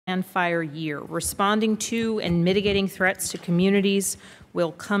Fire Year. Responding to and mitigating threats to communities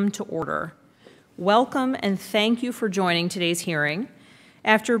will come to order. Welcome and thank you for joining today's hearing.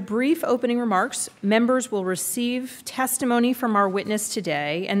 After brief opening remarks, members will receive testimony from our witness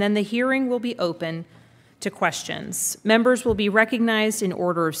today, and then the hearing will be open to questions. Members will be recognized in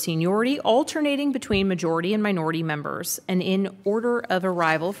order of seniority, alternating between majority and minority members, and in order of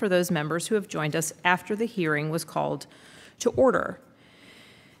arrival for those members who have joined us after the hearing was called to order.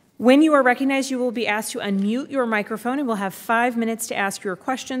 When you are recognized, you will be asked to unmute your microphone and will have 5 minutes to ask your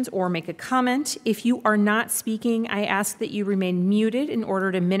questions or make a comment. If you are not speaking, I ask that you remain muted in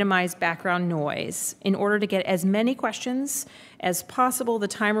order to minimize background noise. In order to get as many questions as possible, the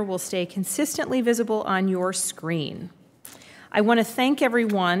timer will stay consistently visible on your screen. I want to thank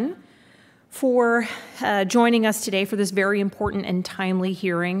everyone for joining us today for this very important and timely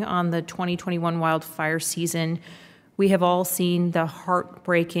hearing on the 2021 wildfire season. We have all seen the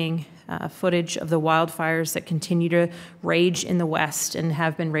heartbreaking footage of the wildfires that continue to rage in the West and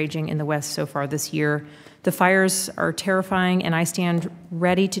have been raging in the West so far this year. The fires are terrifying, and I stand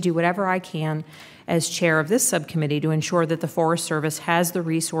ready to do whatever I can as chair of this subcommittee to ensure that the Forest Service has the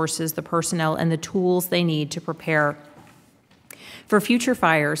resources, the personnel, and the tools they need to prepare for future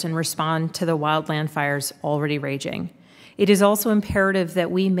fires and respond to the wildland fires already raging. It is also imperative that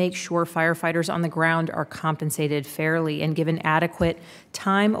we make sure firefighters on the ground are compensated fairly and given adequate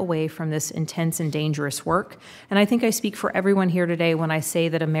time away from this intense and dangerous work. And I think I speak for everyone here today when I say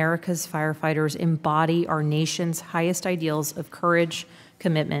that America's firefighters embody our nation's highest ideals of courage,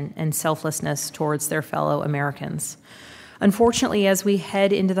 commitment, and selflessness towards their fellow Americans. Unfortunately, as we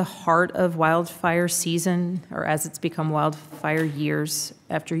head into the heart of wildfire season, or as it's become wildfire years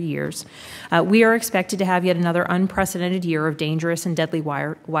after years, we are expected to have yet another unprecedented year of dangerous and deadly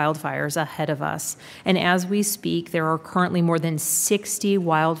wildfires ahead of us. And as we speak, there are currently more than 60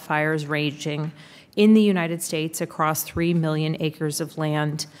 wildfires raging in the United States across 3 million acres of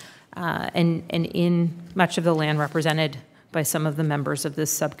land, and in much of the land represented by some of the members of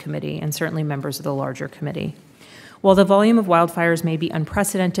this subcommittee and certainly members of the larger committee. While the volume of wildfires may be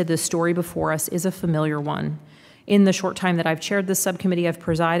unprecedented, the story before us is a familiar one. In the short time that I've chaired this subcommittee, I've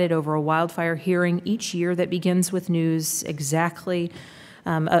presided over a wildfire hearing each year that begins with news exactly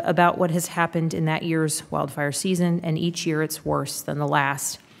about what has happened in that year's wildfire season, and each year it's worse than the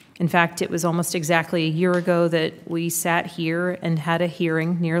last. In fact, it was almost exactly a year ago that we sat here and had a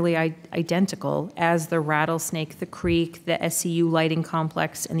hearing nearly identical as the Rattlesnake, the Creek, the SCU lighting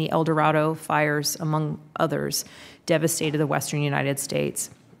complex, and the El Dorado fires, among others, devastated the western United States.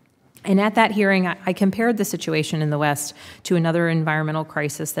 And at that hearing, I compared the situation in the West to another environmental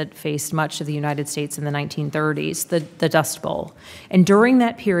crisis that faced much of the United States in the 1930s, the Dust Bowl. And during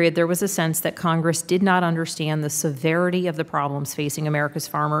that period, there was a sense that Congress did not understand the severity of the problems facing America's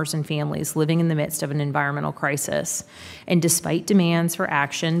farmers and families living in the midst of an environmental crisis. And despite demands for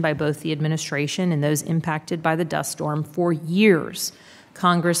action by both the administration and those impacted by the dust storm for years,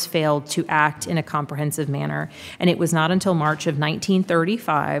 Congress failed to act in a comprehensive manner, and it was not until March of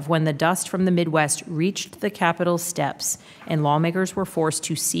 1935 when the dust from the Midwest reached the Capitol steps and lawmakers were forced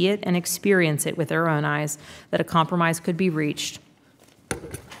to see it and experience it with their own eyes that a compromise could be reached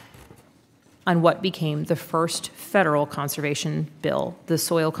on what became the first federal conservation bill, the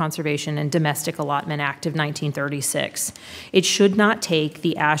Soil Conservation and Domestic Allotment Act of 1936. It should not take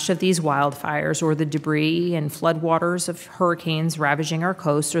the ash of these wildfires or the debris and floodwaters of hurricanes ravaging our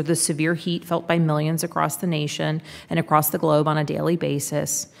coast or the severe heat felt by millions across the nation and across the globe on a daily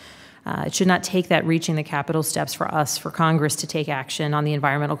basis. It should not take that reaching the Capitol steps for Congress to take action on the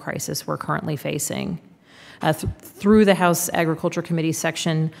environmental crisis we're currently facing. Through the House Agriculture Committee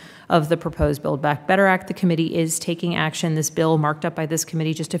section of the proposed Build Back Better Act, the committee is taking action. This bill, marked up by this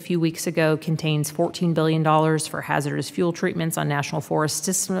committee just a few weeks ago, contains $14 billion for hazardous fuel treatments on national forest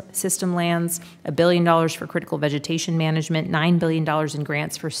system lands, $1 billion for critical vegetation management, $9 billion in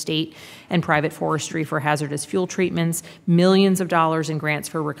grants for state and private forestry for hazardous fuel treatments, millions of dollars in grants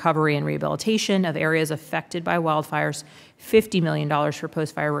for recovery and rehabilitation of areas affected by wildfires, $50 million for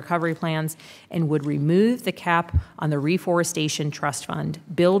post-fire recovery plans, and would remove the cap on the Reforestation Trust Fund,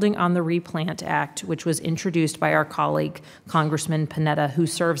 building on the Replant Act, which was introduced by our colleague, Congressman Panetta, who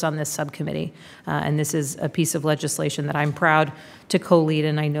serves on this subcommittee. And this is a piece of legislation that I'm proud to co-lead,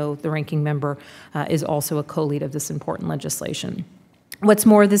 and I know the ranking member is also a co-lead of this important legislation. What's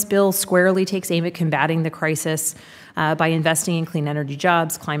more, this bill squarely takes aim at combating the crisis by investing in clean energy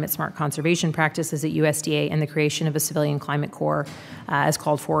jobs, climate-smart conservation practices at USDA, and the creation of a civilian climate corps, as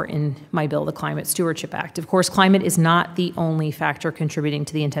called for in my bill, the Climate Stewardship Act. Of course, climate is not the only factor contributing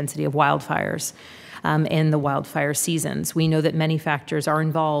to the intensity of wildfires. and the wildfire seasons. We know that many factors are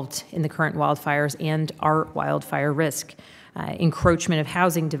involved in the current wildfires and our wildfire risk. Encroachment of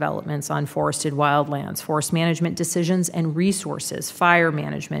housing developments on forested wildlands, forest management decisions and resources, fire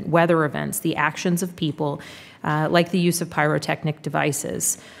management, weather events, the actions of people, like the use of pyrotechnic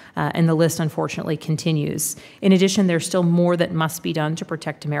devices. And the list, unfortunately, continues. In addition, there's still more that must be done to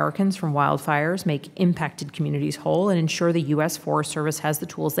protect Americans from wildfires, make impacted communities whole, and ensure the U.S. Forest Service has the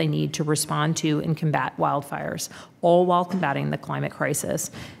tools they need to respond to and combat wildfires, all while combating the climate crisis.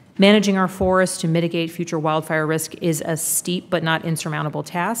 Managing our forests to mitigate future wildfire risk is a steep but not insurmountable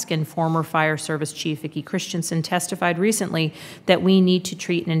task, and former Fire Service Chief Vicki Christensen testified recently that we need to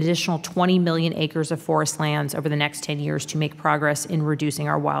treat an additional 20 million acres of forest lands over the next 10 years to make progress in reducing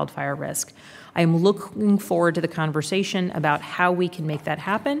our wildfire risk. I am looking forward to the conversation about how we can make that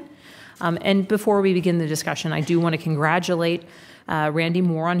happen. And before we begin the discussion, I do want to congratulate Randy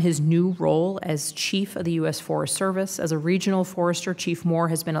Moore on his new role as Chief of the U.S. Forest Service. As a regional forester, Chief Moore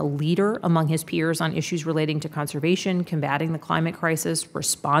has been a leader among his peers on issues relating to conservation, combating the climate crisis,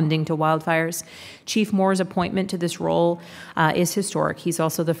 responding to wildfires. Chief Moore's appointment to this role is historic. He's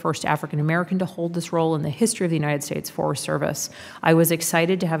also the first African American to hold this role in the history of the United States Forest Service. I was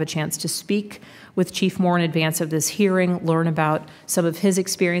excited to have a chance to speak with Chief Moore in advance of this hearing, learn about some of his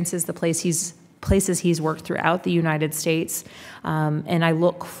experiences, the places he's worked throughout the United States, and I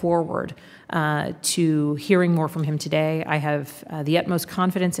look forward to hearing more from him today. I have the utmost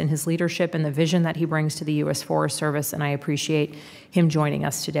confidence in his leadership and the vision that he brings to the U.S. Forest Service, and I appreciate him joining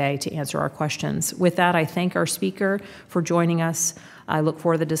us today to answer our questions. With that, I thank our speaker for joining us. I look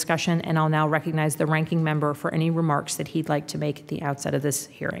forward to the discussion, and I'll now recognize the ranking member for any remarks that he'd like to make at the outset of this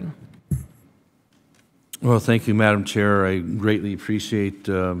hearing. Well, thank you, Madam Chair. I greatly appreciate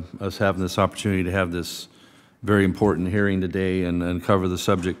us having this opportunity to have this very important hearing today and cover the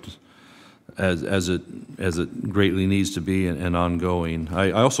subject as it greatly needs to be and ongoing.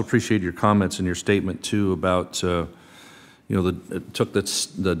 I also appreciate your comments in your statement too about it took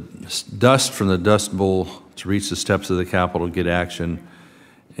the dust from the Dust Bowl to reach the steps of the Capitol to get action,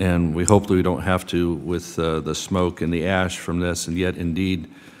 and we hope that we don't have to with the smoke and the ash from this, and yet indeed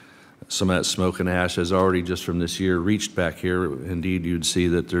some of that smoke and ash has already just from this year reached back here. Indeed, you'd see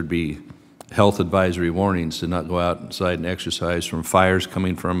that there'd be health advisory warnings to not go outside and exercise from fires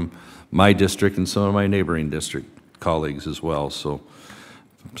coming from my district and some of my neighboring district colleagues as well. So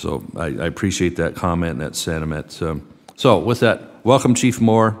I appreciate that comment and that sentiment. So with that, welcome Chief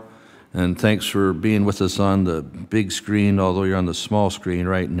Moore, and thanks for being with us on the big screen, although you're on the small screen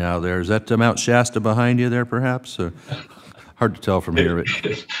right now there. Is that Mount Shasta behind you there perhaps? Or? Hard to tell from here.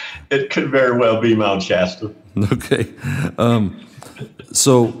 It could very well be Mount Shasta. Okay.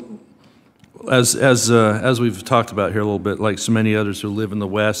 So as we've talked about here a little bit, like so many others who live in the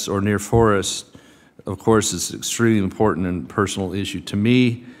West or near forests, of course, it's extremely important and personal issue to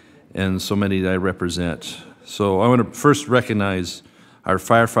me and so many that I represent. So I want to first recognize our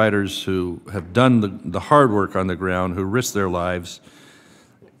firefighters who have done the hard work on the ground, who risk their lives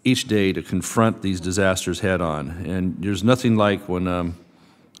each day to confront these disasters head on. And there's nothing like when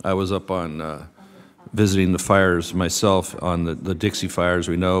I was up on visiting the fires myself on the Dixie fires,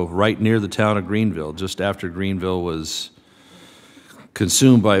 we know, right near the town of Greenville, just after Greenville was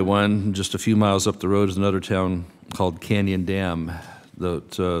consumed by one. Just a few miles up the road is another town called Canyon Dam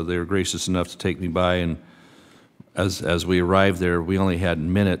that they were gracious enough to take me by, and as we arrived there, we only had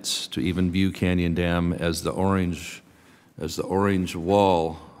minutes to even view Canyon Dam as the orange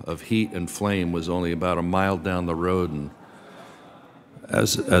wall of heat and flame was only about a mile down the road. And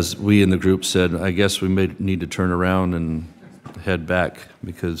as we in the group said, I guess we may need to turn around and head back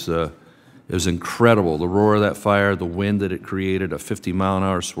because it was incredible. The roar of that fire, the wind that it created, a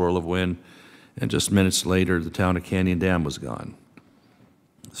 50-mile-an-hour swirl of wind, and just minutes later, the town of Canyon Dam was gone.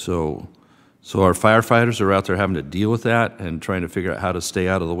 So our firefighters are out there having to deal with that and trying to figure out how to stay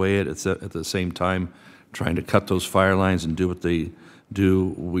out of the way at the same time, trying to cut those fire lines and do what they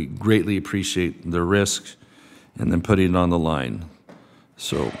do. We greatly appreciate the risk and then putting it on the line.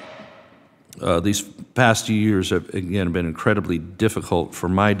 So these past few years have, again, been incredibly difficult for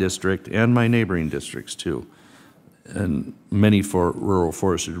my district and my neighboring districts too, and many for rural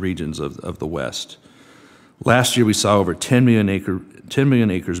forested regions of the West. Last year we saw over 10 million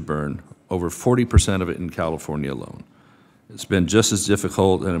acres burn, over 40% of it in California alone. It's been just as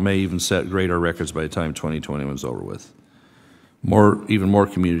difficult, and it may even set greater records by the time 2020 was over with. Even more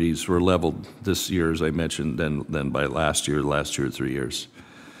communities were leveled this year, as I mentioned, than by last year, the last 2 or 3 years.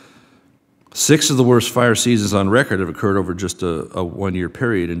 6 of the worst fire seasons on record have occurred over just a one-year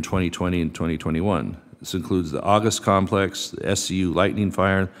period in 2020 and 2021. This includes the August Complex, the SCU Lightning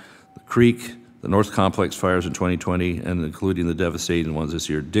Fire, the Creek, the North Complex fires in 2020, and including the devastating ones this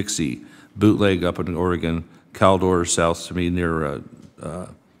year, Dixie, Bootleg up in Oregon, Caldor south to me near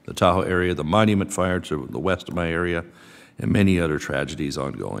the Tahoe area, the Monument Fire to the west of my area, and many other tragedies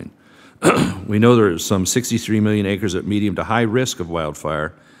ongoing. We know there are some 63 million acres at medium to high risk of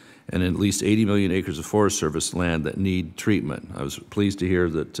wildfire, and at least 80 million acres of Forest Service land that need treatment. I was pleased to hear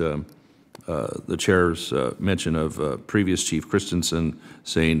that the chair's mention of previous Chief Christensen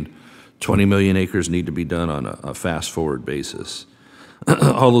saying 20 million acres need to be done on a fast-forward basis.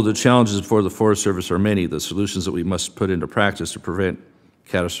 Although the challenges for the Forest Service are many, the solutions that we must put into practice to prevent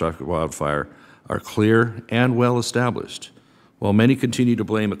catastrophic wildfire are clear and well established. While many continue to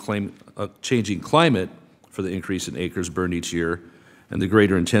blame a changing climate for the increase in acres burned each year and the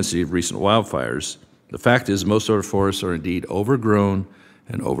greater intensity of recent wildfires, the fact is most of our forests are indeed overgrown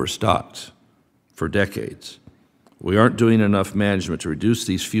and overstocked for decades. We aren't doing enough management to reduce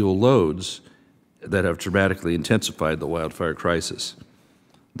these fuel loads that have dramatically intensified the wildfire crisis.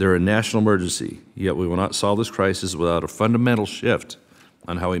 They're a national emergency, yet we will not solve this crisis without a fundamental shift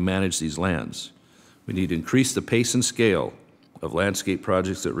on how we manage these lands. We need to increase the pace and scale of landscape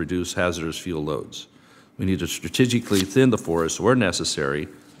projects that reduce hazardous fuel loads. We need to strategically thin the forests where necessary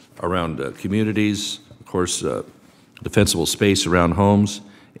around communities, of course, defensible space around homes,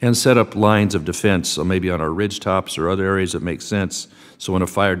 and set up lines of defense, so maybe on our ridge tops or other areas that make sense, so when a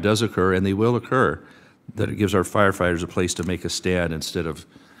fire does occur, and they will occur, that it gives our firefighters a place to make a stand instead of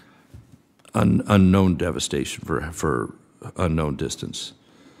unknown devastation for unknown distance.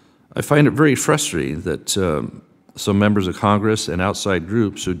 I find it very frustrating that some members of Congress and outside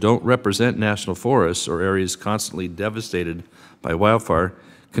groups who don't represent national forests or areas constantly devastated by wildfire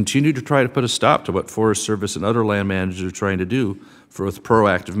continue to try to put a stop to what Forest Service and other land managers are trying to do with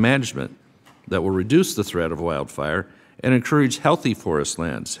proactive management that will reduce the threat of wildfire and encourage healthy forest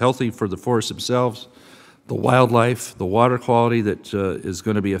lands, healthy for the forests themselves, the wildlife, the water quality that is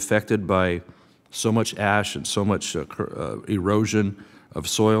going to be affected by so much ash and so much erosion of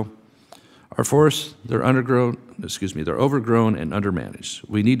soil. Our forests, they're overgrown and undermanaged.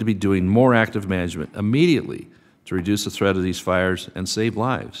 We need to be doing more active management immediately to reduce the threat of these fires and save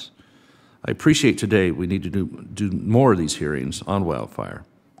lives. I appreciate today we need to do more of these hearings on wildfire,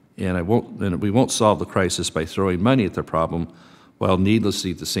 and we won't solve the crisis by throwing money at the problem while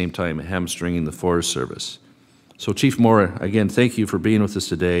needlessly at the same time hamstringing the Forest Service. So Chief Moore, again, thank you for being with us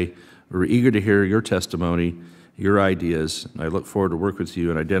today. We're eager to hear your testimony, your ideas, and I look forward to work with you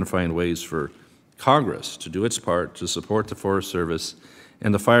in identifying ways for Congress to do its part to support the Forest Service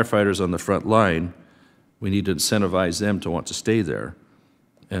and the firefighters on the front line. We need to incentivize them to want to stay there,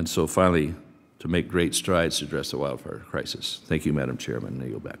 and so finally to make great strides to address the wildfire crisis. Thank you, Madam Chairman. I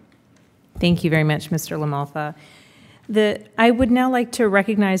yield back. Thank you very much, Mr. LaMalfa. I would now like to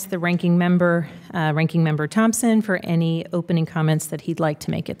recognize the Ranking Member Thompson, for any opening comments that he'd like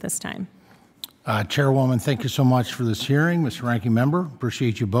to make at this time. Chairwoman, thank you so much for this hearing. Mr. Ranking Member,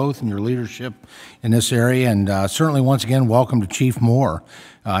 appreciate you both and your leadership in this area, and certainly once again, welcome to Chief Moore.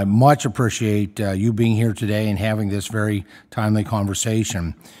 I much appreciate you being here today and having this very timely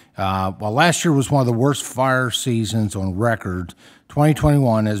conversation. While last year was one of the worst fire seasons on record,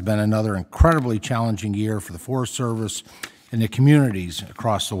 2021 has been another incredibly challenging year for the Forest Service and the communities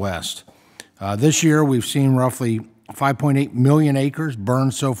across the West. This year, we've seen roughly 5.8 million acres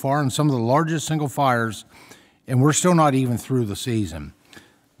burned so far, and some of the largest single fires, and we're still not even through the season.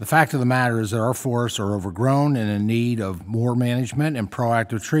 The fact of the matter is that our forests are overgrown and in need of more management and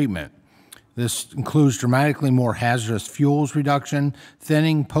proactive treatment. This includes dramatically more hazardous fuels reduction,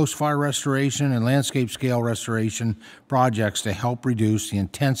 thinning, post-fire restoration, and landscape-scale restoration projects to help reduce the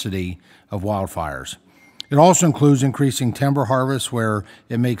intensity of wildfires. It also includes increasing timber harvest where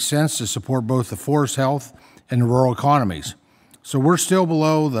it makes sense to support both the forest health and the rural economies. So we're still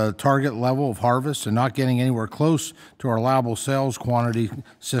below the target level of harvest and not getting anywhere close to our allowable sales quantity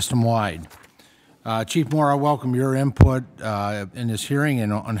system-wide. Chief Moore, I welcome your input in this hearing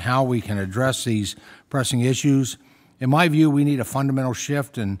and on how we can address these pressing issues. In my view, we need a fundamental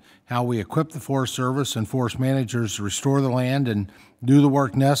shift in how we equip the Forest Service and forest managers to restore the land and do the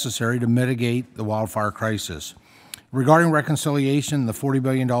work necessary to mitigate the wildfire crisis. Regarding reconciliation, the $40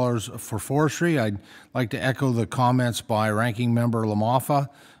 billion for forestry, I'd like to echo the comments by Ranking Member LaMalfa.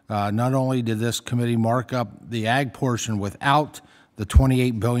 Not only did this committee mark up the ag portion without the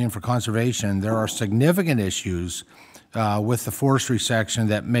 $28 billion for conservation, there are significant issues with the forestry section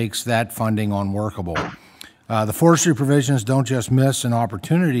that makes that funding unworkable. The forestry provisions don't just miss an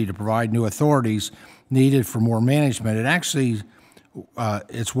opportunity to provide new authorities needed for more management. It actually,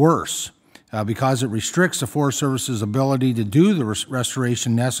 it's worse. Because it restricts the Forest Service's ability to do the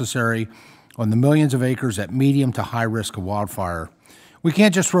restoration necessary on the millions of acres at medium to high risk of wildfire. We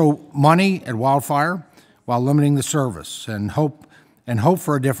can't just throw money at wildfire while limiting the service and hope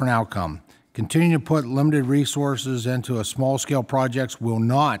for a different outcome. Continuing to put limited resources into a small-scale projects will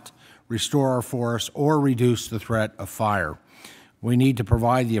not restore our forests or reduce the threat of fire. We need to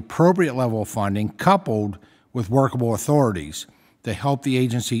provide the appropriate level of funding coupled with workable authorities to help the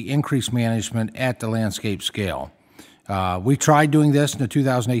agency increase management at the landscape scale. We tried doing this in the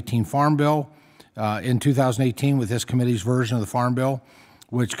 2018 Farm Bill, in 2018 with this committee's version of the Farm Bill,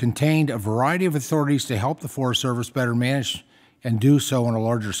 which contained a variety of authorities to help the Forest Service better manage and do so on a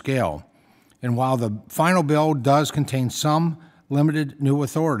larger scale. And while the final bill does contain some limited new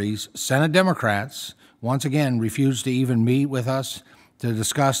authorities, Senate Democrats once again refused to even meet with us to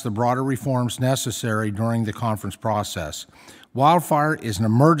discuss the broader reforms necessary during the conference process. Wildfire is an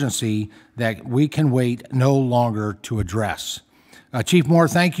emergency that we can wait no longer to address. Chief Moore,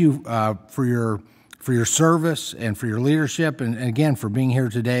 thank you for your service and for your leadership, and again for being here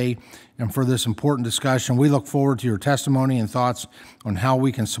today and for this important discussion. We look forward to your testimony and thoughts on how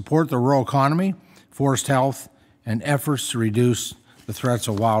we can support the rural economy, forest health, and efforts to reduce the threats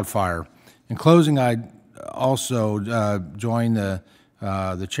of wildfire. In closing, I'd also join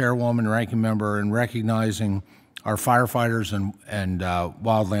the chairwoman, ranking member, in recognizing our firefighters and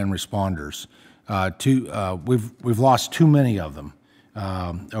wildland responders. We've lost too many of them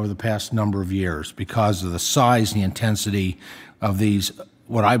over the past number of years because of the size and the intensity of these,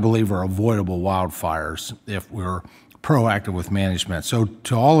 what I believe are avoidable wildfires if we're proactive with management. So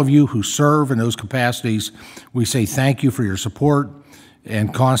to all of you who serve in those capacities, we say thank you for your support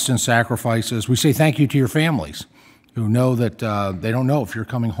and constant sacrifices. We say thank you to your families who know that they don't know if you're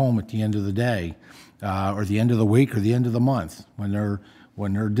coming home at the end of the day or the end of the week or the end of the month when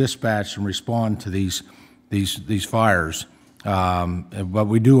they're dispatched and respond to these fires. But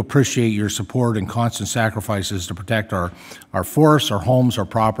we do appreciate your support and constant sacrifices to protect our forests, our homes, our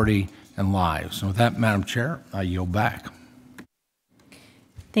property, and lives. And with that, Madam Chair, I yield back.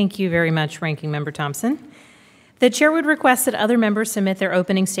 Thank you very much, Ranking Member Thompson. The chair would request that other members submit their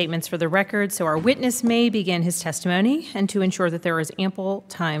opening statements for the record so our witness may begin his testimony and to ensure that there is ample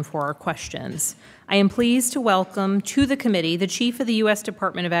time for our questions. I am pleased to welcome to the committee the Chief of the U.S.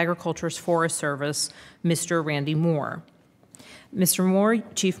 Department of Agriculture's Forest Service, Mr. Randy Moore. Mr. Moore,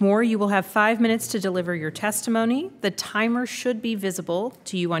 Chief Moore, you will have 5 minutes to deliver your testimony. The timer should be visible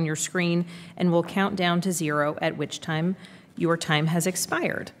to you on your screen and will count down to 0, at which time your time has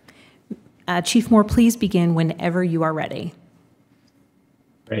expired. Chief Moore, please begin whenever you are ready.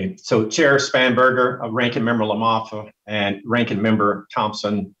 Great. So Chair Spanberger, Ranking Member LaMaffa, and Ranking Member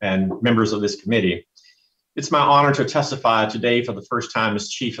Thompson, and members of this committee, it's my honor to testify today for the first time as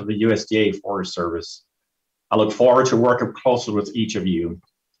Chief of the USDA Forest Service. I look forward to working closely with each of you.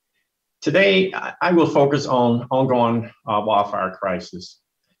 Today, I will focus on ongoing wildfire crisis.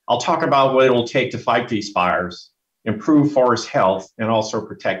 I'll talk about what it will take to fight these fires, improve forest health, and also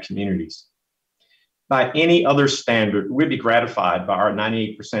protect communities. By any other standard, we'd be gratified by our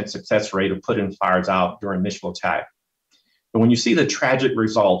 98% success rate of putting fires out during initial attack. But when you see the tragic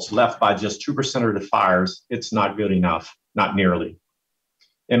results left by just 2% of the fires, it's not good enough, not nearly.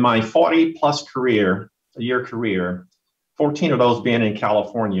 In my 40-plus year career, 14 of those being in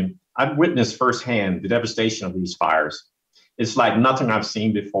California, I've witnessed firsthand the devastation of these fires. It's like nothing I've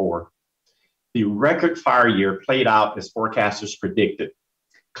seen before. The record fire year played out as forecasters predicted.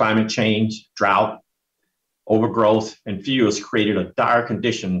 Climate change, drought, overgrowth, and fuels created a dire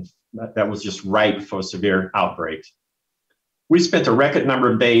condition that was just ripe for a severe outbreak. We spent a record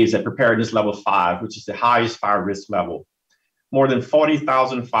number of days at preparedness level 5, which is the highest fire risk level. More than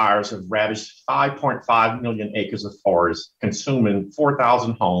 40,000 fires have ravaged 5.5 million acres of forest, consuming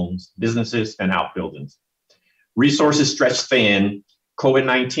 4,000 homes, businesses, and outbuildings. Resources stretched thin,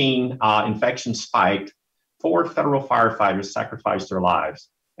 COVID-19 infection spiked, 4 federal firefighters sacrificed their lives,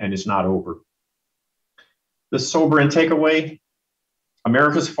 and it's not over. The sobering takeaway,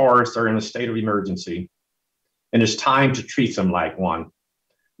 America's forests are in a state of emergency, and it's time to treat them like one.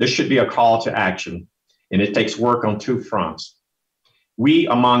 This should be a call to action, and it takes work on 2 fronts. We,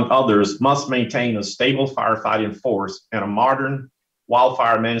 among others, must maintain a stable firefighting force and a modern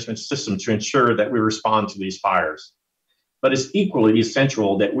wildfire management system to ensure that we respond to these fires. But it's equally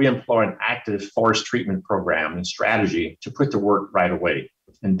essential that we employ an active forest treatment program and strategy to put to work right away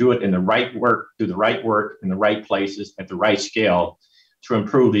and do it in the right work, do the right work in the right places at the right scale to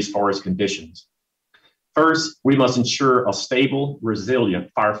improve these forest conditions. First, we must ensure a stable, resilient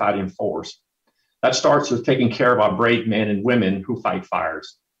firefighting force. That starts with taking care of our brave men and women who fight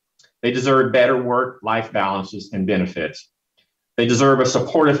fires. They deserve better work-life balances and benefits. They deserve a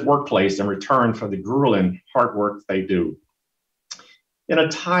supportive workplace in return for the grueling hard work they do. In a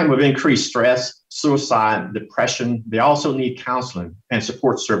time of increased stress, suicide, depression, they also need counseling and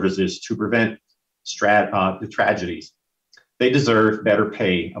support services to prevent the tragedies. They deserve better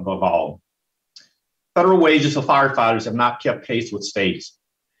pay above all. Federal wages of firefighters have not kept pace with states.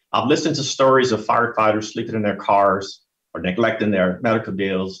 I've listened to stories of firefighters sleeping in their cars or neglecting their medical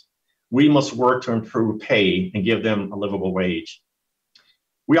bills. We must work to improve pay and give them a livable wage.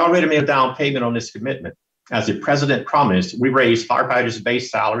 We already made a down payment on this commitment. As the president promised, we raised firefighters'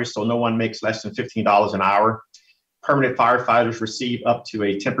 base salaries so no one makes less than $15 an hour. Permanent firefighters receive up to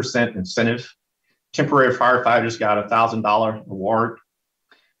a 10% incentive. Temporary firefighters got a $1,000 award.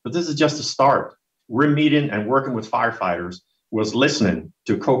 But this is just a start. We're meeting and working with firefighters was listening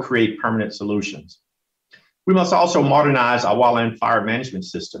to co-create permanent solutions. We must also modernize our wildland fire management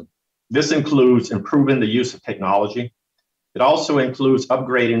system. This includes improving the use of technology. It also includes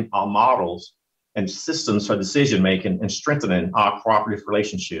upgrading our models and systems for decision-making and strengthening our cooperative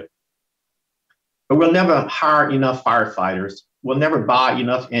relationship. But we'll never hire enough firefighters. We'll never buy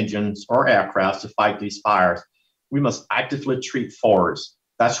enough engines or aircraft to fight these fires. We must actively treat forests.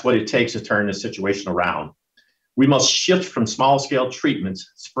 That's what it takes to turn the situation around. We must shift from small-scale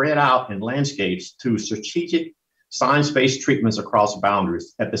treatments spread out in landscapes to strategic science-based treatments across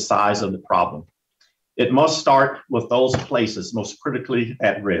boundaries at the size of the problem. It must start with those places most critically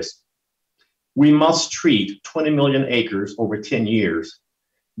at risk. We must treat 20 million acres over 10 years.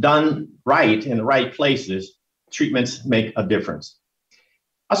 Done right in the right places, treatments make a difference.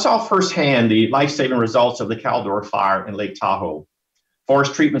 I saw firsthand the life-saving results of the Caldor fire in Lake Tahoe.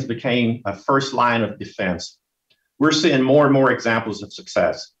 Forest treatments became a first line of defense. We're seeing more and more examples of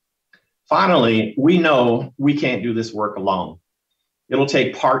success. Finally, we know we can't do this work alone. It'll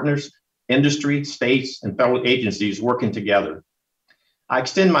take partners, industry, states, and federal agencies working together. I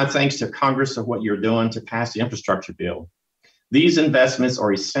extend my thanks to Congress for what you're doing to pass the infrastructure bill. These investments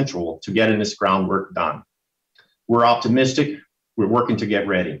are essential to getting this groundwork done. We're optimistic. We're working to get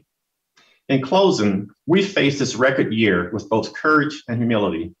ready. In closing, we face this record year with both courage and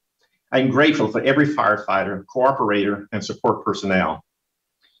humility. I'm grateful for every firefighter, cooperator, and support personnel.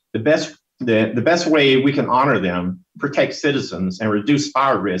 The best way we can honor them, protect citizens, and reduce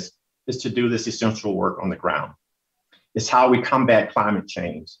fire risk is to do this essential work on the ground. It's how we combat climate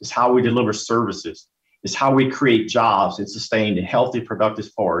change. It's how we deliver services. It's how we create jobs and sustain the healthy, productive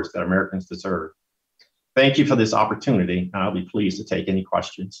forests that Americans deserve. Thank you for this opportunity, and I'll be pleased to take any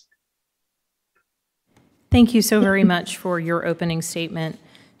questions. Thank you so very much for your opening statement,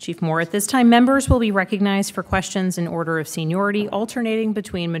 Chief Moore. At this time, members will be recognized for questions in order of seniority, alternating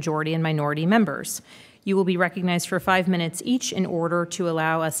between majority and minority members. You will be recognized for 5 minutes each in order to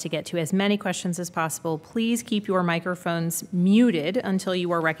allow us to get to as many questions as possible. Please keep your microphones muted until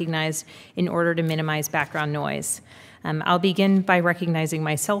you are recognized in order to minimize background noise. I'll begin by recognizing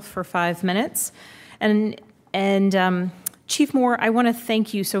myself for 5 minutes. And Chief Moore, I want to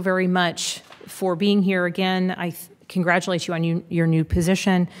thank you so very much for being here again. I congratulate you on your new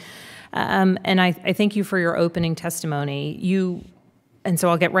position. And I thank you for your opening testimony. And so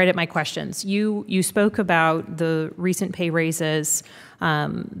I'll get right at my questions. You spoke about the recent pay raises,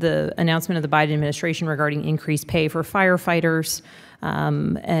 the announcement of the Biden administration regarding increased pay for firefighters,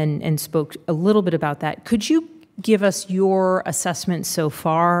 and spoke a little bit about that. Could you give us your assessment so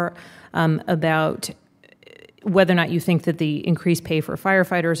far about whether or not you think that the increased pay for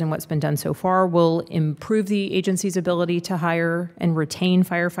firefighters and what's been done so far will improve the agency's ability to hire and retain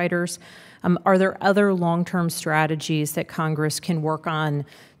firefighters? Are there other long-term strategies that Congress can work on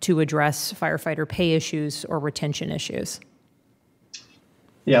to address firefighter pay issues or retention issues?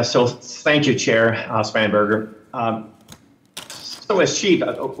 Yeah, so thank you, Chair Spanberger. So as Chief,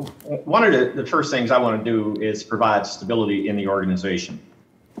 one of the first things I want to do is provide stability in the organization.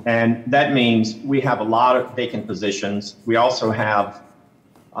 And that means we have a lot of vacant positions. We also have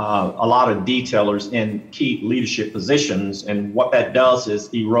a lot of detailers in key leadership positions. And what that does is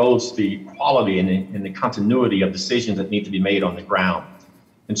erodes the quality and the continuity of decisions that need to be made on the ground.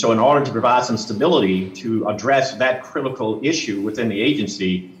 And so in order to provide some stability to address that critical issue within the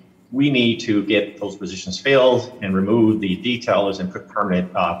agency, we need to get those positions filled and remove the detailers and put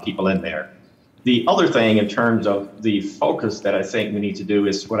permanent people in there. The other thing in terms of the focus that I think we need to do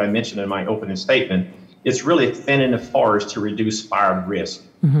is what I mentioned in my opening statement. It's really thinning the forest to reduce fire risk.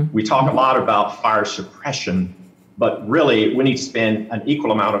 Mm-hmm. We talk a lot about fire suppression, but really we need to spend an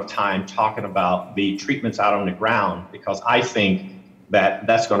equal amount of time talking about the treatments out on the ground, because I think that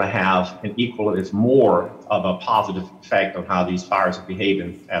that's going to have an equal, if more of a positive effect on how these fires are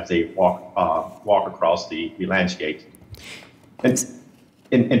behaving as they walk across the landscape. And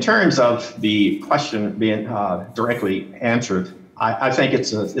in terms of the question being directly answered, I think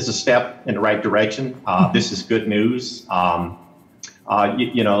it's a step in the right direction. This is good news.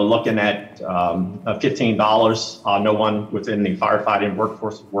 You know, looking at $15, no one within the firefighting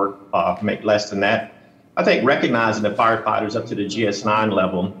workforce make less than that. I think recognizing the firefighters up to the GS9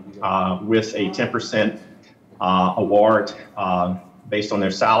 level with a 10% award based on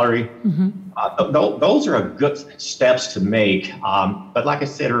their salary, those are good steps to make. But like I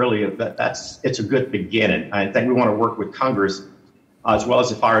said earlier, it's a good beginning. I think we want to work with Congress as well as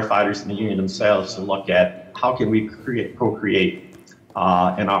the firefighters and the union themselves to look at how can we co-create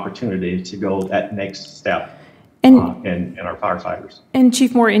an opportunity to go that next step in our firefighters. And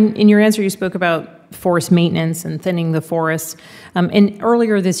Chief Moore, in your answer, you spoke about forest maintenance and thinning the forests. And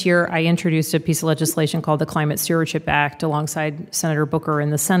earlier this year, I introduced a piece of legislation called the Climate Stewardship Act alongside Senator Booker in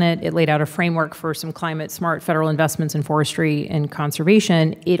the Senate. It laid out a framework for some climate-smart federal investments in forestry and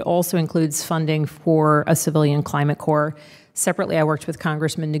conservation. It also includes funding for a civilian climate corps. Separately, I worked with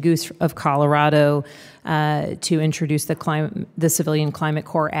Congressman Neguse of Colorado to introduce the Civilian Climate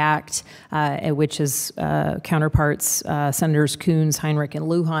Corps Act, which his counterparts, Senators Coons, Heinrich, and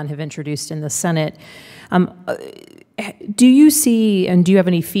Lujan, have introduced in the Senate. Do you see, and do you have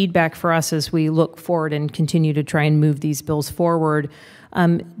any feedback for us as we look forward and continue to try and move these bills forward?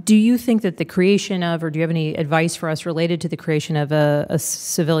 Do you think that the creation of, or do you have any advice for us related to the creation of a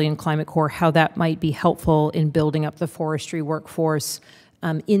civilian climate corps, how that might be helpful in building up the forestry workforce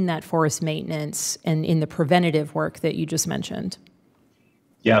in that forest maintenance and in the preventative work that you just mentioned?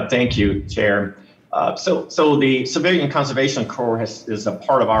 Yeah, thank you, Chair. So the Civilian Conservation Corps is a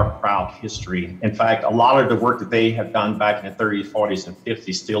part of our proud history. In fact, a lot of the work that they have done back in the 30s, 40s, and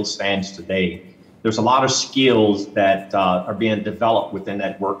 50s still stands today. There's a lot of skills that are being developed within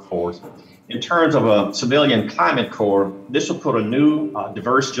that workforce. In terms of a Civilian Climate Corps, this will put a new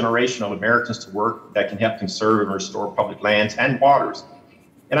diverse generation of Americans to work that can help conserve and restore public lands and waters.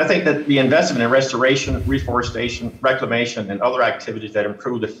 And I think that the investment in restoration, reforestation, reclamation, and other activities that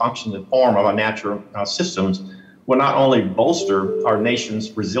improve the function and form of our natural systems will not only bolster our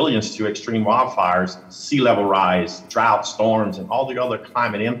nation's resilience to extreme wildfires, sea level rise, drought, storms, and all the other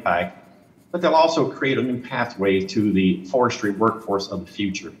climate impact, but they'll also create a new pathway to the forestry workforce of the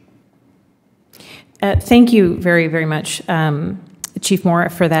future. Thank you very, very much, Chief Moore,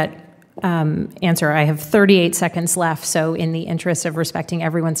 for that answer. I have 38 seconds left, so in the interest of respecting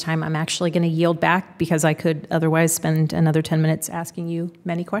everyone's time, I'm actually going to yield back because I could otherwise spend another 10 minutes asking you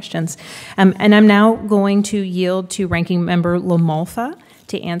many questions. And I'm now going to yield to Ranking Member LaMalfa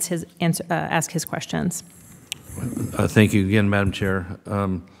to ask his questions. Thank you again, Madam Chair.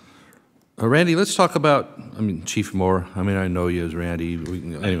 Randy, let's talk about, Chief Moore. I know you as Randy.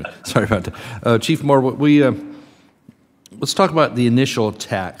 Anyway, sorry about that. Chief Moore, let's talk about the initial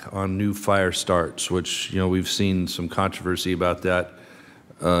attack on new fire starts, which, we've seen some controversy about that,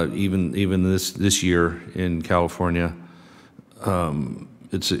 even this year in California.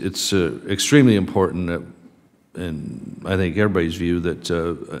 It's extremely important, and I think everybody's view, that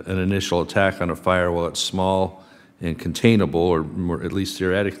an initial attack on a fire, while it's small and containable, or more, at least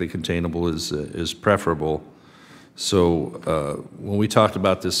theoretically containable, is preferable. So when we talked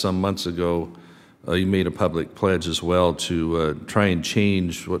about this some months ago, you made a public pledge as well to try and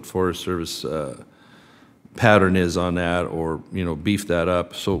change what Forest Service pattern is on that, or beef that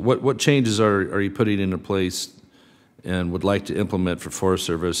up. So what changes are you putting into place and would like to implement for Forest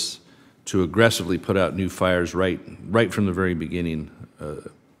Service to aggressively put out new fires right from the very beginning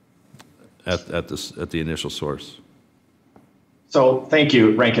at the initial source? So thank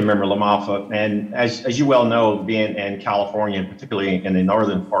you, Ranking Member LaMalfa. And as you well know, being in California, and particularly in the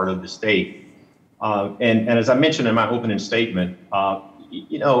northern part of the state, and as I mentioned in my opening statement,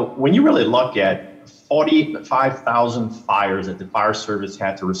 when you really look at 45,000 fires that the Fire Service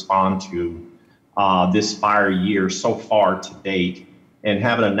had to respond to this fire year so far to date, and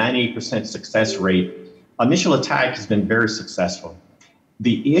having a 98% success rate, initial attack has been very successful.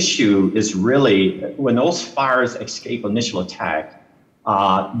 The issue is really when those fires escape initial attack,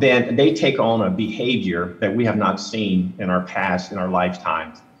 then they take on a behavior that we have not seen in our past, in our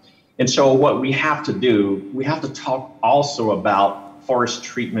lifetimes. And so what we have to do, we have to talk also about forest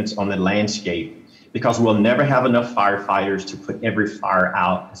treatments on the landscape, because we'll never have enough firefighters to put every fire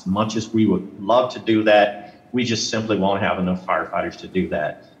out. As much as we would love to do that, we just simply won't have enough firefighters to do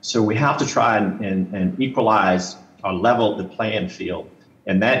that. So we have to try and equalize or level the playing field.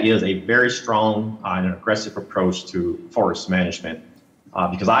 And that is a very strong and aggressive approach to forest management,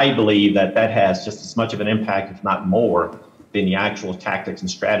 because I believe that has just as much of an impact, if not more, than the actual tactics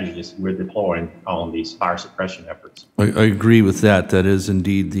and strategies we're deploying on these fire suppression efforts. I agree with that. That is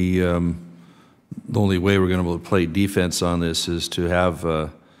indeed the only way we're going to be able to play defense on this is to have the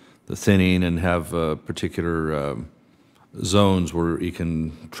thinning and have particular zones where you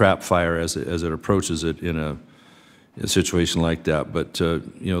can trap fire as it approaches it in a situation like that. But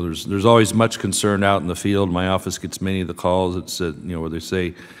you know, there's always much concern out in the field. My office gets many of the calls. It's you know, where they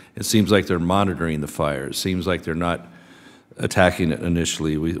say it seems like they're monitoring the fire. It seems like they're not attacking it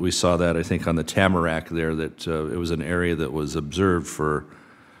initially. We saw that, I think, on the Tamarack there, that it was an area that was observed for,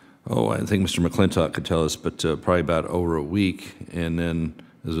 I think Mr. McClintock could tell us, but probably about over a week, and then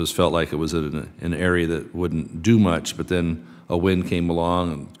it was felt like it was in an area that wouldn't do much, but then a wind came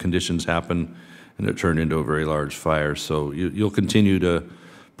along and conditions happened, and it turned into a very large fire. So you'll continue to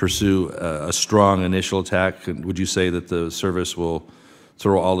pursue a strong initial attack. Would you say that the service will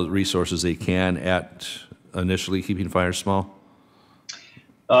throw all the resources they can at initially keeping fires small?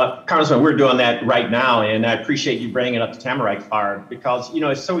 Congressman, we're doing that right now, and I appreciate you bringing up the Tamarack fire because, you know,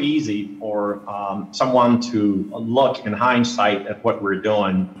 it's so easy for someone to look in hindsight at what we're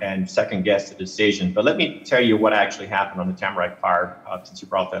doing and second guess the decision. But let me tell you what actually happened on the Tamarack fire, since you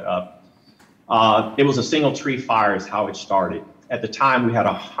brought that up. It was a single tree fire is how it started. At the time, we had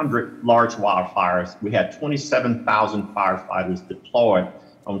 100 large wildfires. We had 27,000 firefighters deployed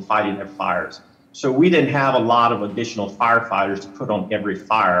on fighting their fires. So we didn't have a lot of additional firefighters to put on every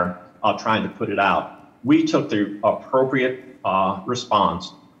fire trying to put it out. We took the appropriate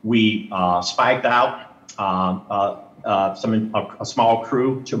response. We spiked out a small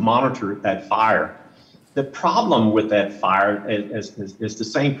crew to monitor that fire. The problem with that fire is the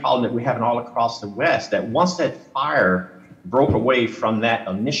same problem that we have all across the West, that once that fire broke away from that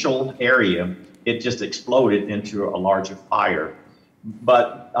initial area, it just exploded into a larger fire.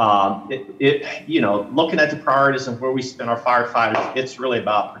 But you know, looking at the priorities and where we spend our firefighters, it's really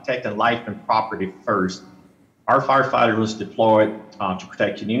about protecting life and property first. Our firefighter was deployed to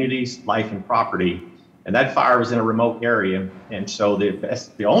protect communities, life and property, and that fire was in a remote area. And so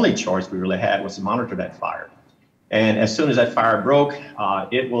the only choice we really had was to monitor that fire. And as soon as that fire broke,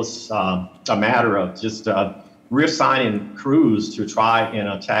 it was a matter of just reassigning crews to try and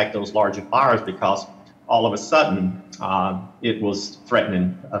attack those larger fires, because all of a sudden, it was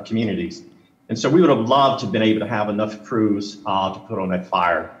threatening communities. And so we would have loved to have been able to have enough crews to put on that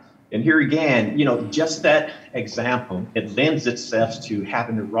fire. And here again, you know, just that example, it lends itself to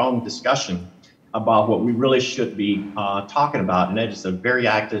having the wrong discussion about what we really should be talking about, and that is a very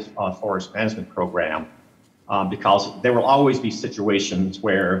active forest management program, because there will always be situations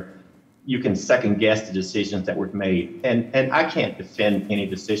where you can second guess the decisions that were made. And I can't defend any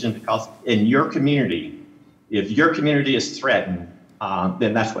decision, because in your community, if your community is threatened,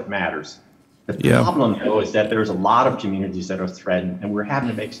 then that's what matters. The problem, though, is that there's a lot of communities that are threatened, and we're having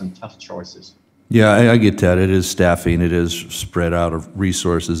to make some tough choices. Yeah, I get that. It is staffing. It is spread out of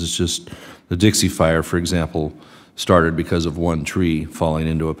resources. It's just the Dixie Fire, for example, started because of one tree falling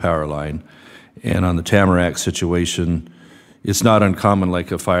into a power line. And on the Tamarack situation, it's not uncommon,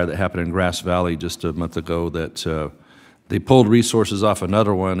 like a fire that happened in Grass Valley just a month ago, that they pulled resources off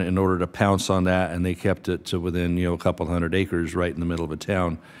another one in order to pounce on that, and they kept it to within, you know, a couple hundred acres right in the middle of a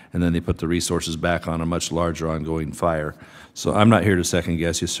town, and then they put the resources back on a much larger ongoing fire. So I'm not here to second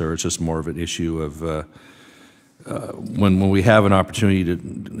guess you, sir. It's just more of an issue of when we have an opportunity to,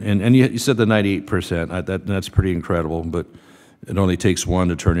 and you said the 98%, that's pretty incredible, but it only takes one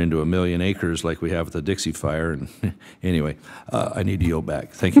to turn into 1 million acres like we have with the Dixie Fire. And anyway, I need to yield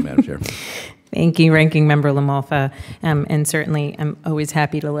back. Thank you, Madam Chair. Thank you, Ranking Member LaMalfa. And certainly, I'm always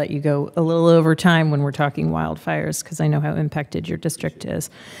happy to let you go a little over time when we're talking wildfires, because I know how impacted your district is.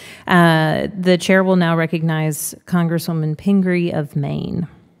 The chair will now recognize Congresswoman Pingree of Maine.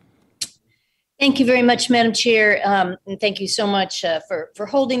 Thank you very much, Madam Chair, and thank you so much for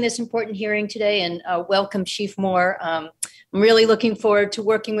holding this important hearing today, and welcome, Chief Moore. I'm really looking forward to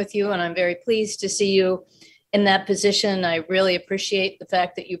working with you, and I'm very pleased to see you in that position. I really appreciate the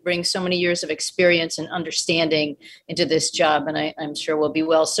fact that you bring so many years of experience and understanding into this job, and I'm sure we'll be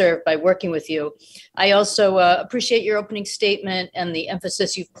well served by working with you. I also appreciate your opening statement and the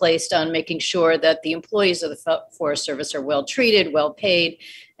emphasis you've placed on making sure that the employees of the Forest Service are well treated, well paid,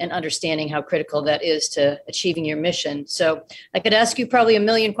 and understanding how critical that is to achieving your mission. So I could ask you probably 1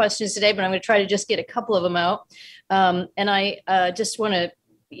 million questions today, but I'm going to try to just get a couple of them out. And I just want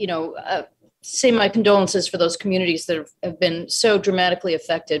to, say my condolences for those communities that have been so dramatically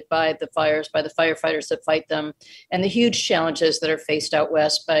affected by the fires, by the firefighters that fight them, and the huge challenges that are faced out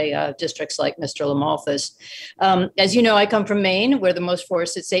west by districts like Mr. Lamalfa's. As you know, I come from Maine, where the most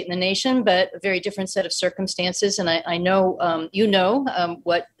forested state in the nation, but a very different set of circumstances. And I know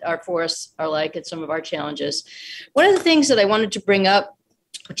what our forests are like and some of our challenges. One of the things that I wanted to bring up,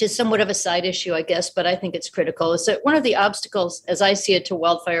 which is somewhat of a side issue, I guess, but I think it's critical, is that one of the obstacles, as I see it, to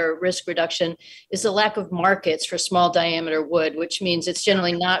wildfire risk reduction is the lack of markets for small diameter wood, which means it's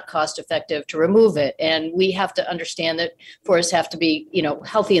generally not cost effective to remove it. And we have to understand that forests have to be,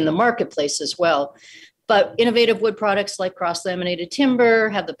 healthy in the marketplace as well. But innovative wood products like cross-laminated timber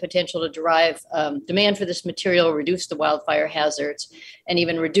have the potential to derive demand for this material, reduce the wildfire hazards, and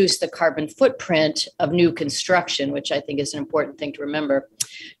even reduce the carbon footprint of new construction, which I think is an important thing to remember.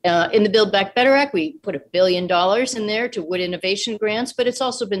 In the Build Back Better Act, we put $1 billion in there to wood innovation grants, but it's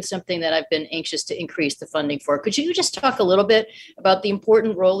also been something that I've been anxious to increase the funding for. Could you just talk a little bit about the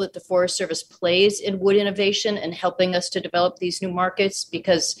important role that the Forest Service plays in wood innovation and helping us to develop these new markets?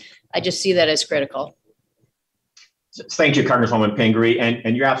 Because I just see that as critical. Thank you, Congresswoman Pingree,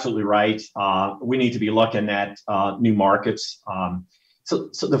 and you're absolutely right. We need to be looking at new markets. So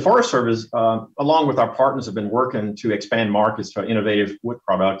the Forest Service, along with our partners, have been working to expand markets for innovative wood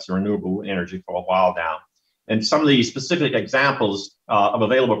products and renewable energy for a while now. And some of the specific examples of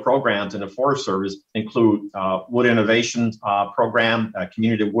available programs in the Forest Service include Wood Innovation Program,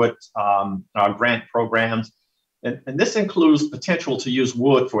 Community Wood Grant programs. And this includes potential to use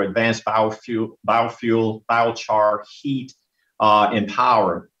wood for advanced biofuel, biochar, heat, and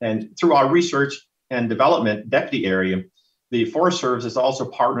power. And through our research and development deputy area, the Forest Service is also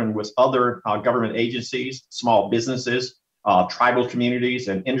partnering with other government agencies, small businesses, tribal communities,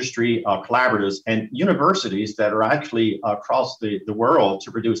 and industry collaborators, and universities that are actually across the world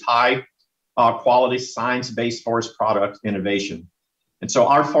to produce high quality science-based forest product innovation. And so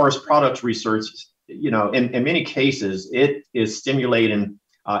our forest products research, in many cases, it is stimulating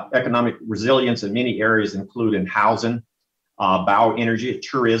economic resilience in many areas, including housing, bioenergy,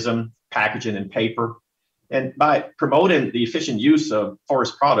 tourism, packaging, and paper. And by promoting the efficient use of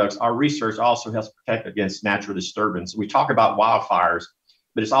forest products, our research also helps protect against natural disturbance. We talk about wildfires,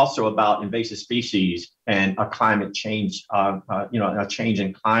 but it's also about invasive species and a climate change, a change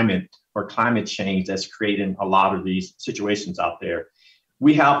in climate or climate change that's creating a lot of these situations out there.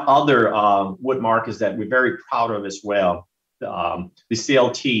 We have other wood markets that we're very proud of as well. The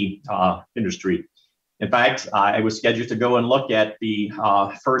CLT industry. In fact, I was scheduled to go and look at the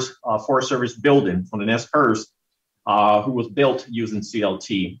first Forest Service building on the Nez Perce, who was built using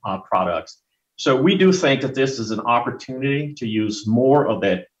CLT products. So we do think that this is an opportunity to use more of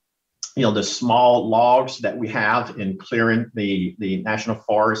that, the small logs that we have in clearing the national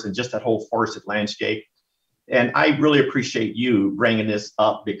forest and just that whole forested landscape. And I really appreciate you bringing this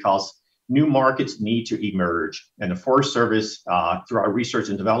up because new markets need to emerge. And the Forest Service, through our research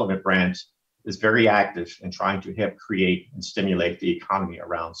and development branch, is very active in trying to help create and stimulate the economy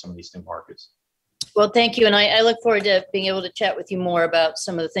around some of these new markets. Well, thank you. And I look forward to being able to chat with you more about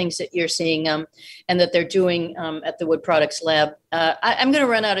some of the things that you're seeing and that they're doing at the Wood Products Lab. I'm going to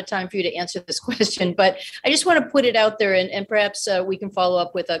run out of time for you to answer this question, but I just want to put it out there and perhaps we can follow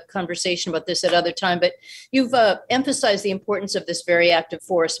up with a conversation about this at other time. But you've emphasized the importance of this very active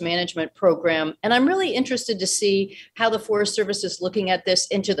forest management program. And I'm really interested to see how the Forest Service is looking at this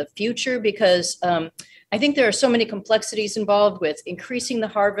into the future because I think there are so many complexities involved with increasing the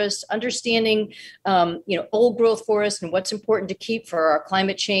harvest, understanding, old growth forests and what's important to keep for our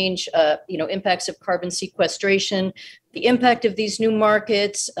climate change, impacts of carbon sequestration, the impact of these new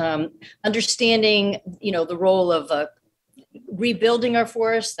markets, understanding, the role of rebuilding our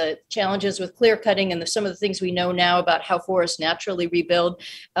forests, the challenges with clear cutting and some of the things we know now about how forests naturally rebuild.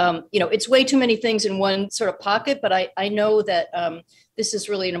 It's way too many things in one sort of pocket, but I know that this is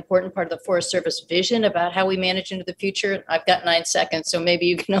really an important part of the Forest Service vision about how we manage into the future. I've got 9 seconds, so maybe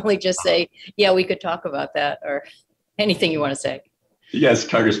you can only just say, yeah, we could talk about that or anything you want to say. Yes,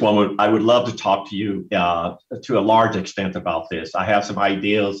 Congresswoman, I would love to talk to you to a large extent about this. I have some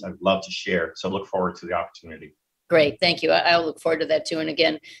ideas I'd love to share, so look forward to the opportunity. Great, thank you. I'll look forward to that too. And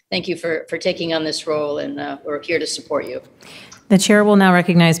again, thank you for taking on this role, and we're here to support you. The chair will now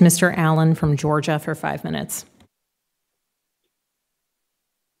recognize Mr. Allen from Georgia for 5 minutes.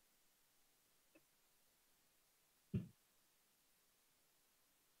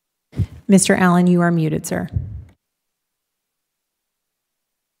 Mr. Allen, you are muted, sir.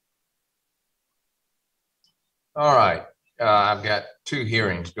 All right. I've got 2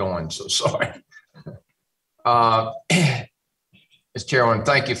 hearings going, so sorry. Mr. Chairman,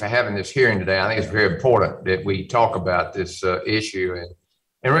 thank you for having this hearing today. I think it's very important that we talk about this issue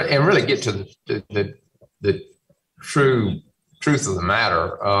and really get to the truth of the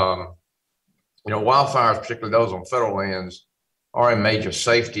matter. Wildfires, particularly those on federal lands, are a major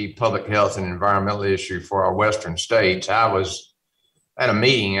safety, public health, and environmental issue for our western states. I was at a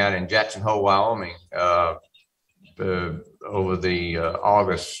meeting out in Jackson Hole, Wyoming, over the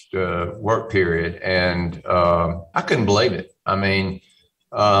August work period, and I couldn't believe it. I mean,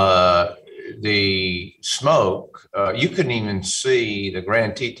 the smoke, you couldn't even see the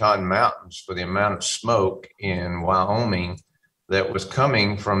Grand Teton Mountains for the amount of smoke in Wyoming that was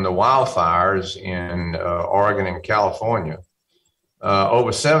coming from the wildfires in Oregon and California. Over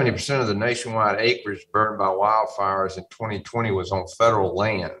 70% of the nationwide acreage burned by wildfires in 2020 was on federal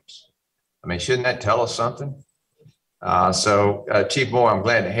lands. I mean, shouldn't that tell us something? So Chief Moore, I'm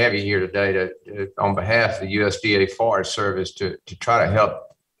glad to have you here today on behalf of the USDA Forest Service to try to help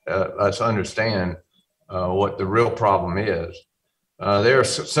us understand what the real problem is. There are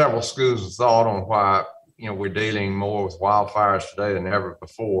several schools of thought on why we're dealing more with wildfires today than ever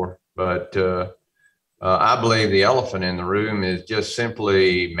before, but I believe the elephant in the room is just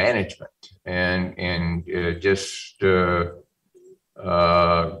simply management and just good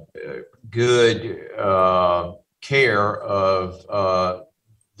care of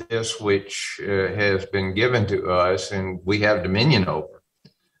this which has been given to us and we have dominion over.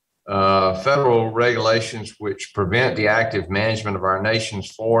 Federal regulations which prevent the active management of our nation's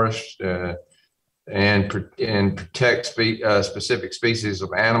forests and protect specific species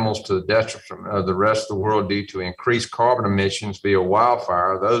of animals to the detriment of the rest of the world due to increased carbon emissions via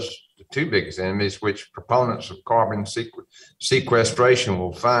wildfire. Those are the two biggest enemies which proponents of carbon sequestration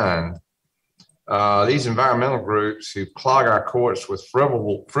will find. These environmental groups who clog our courts with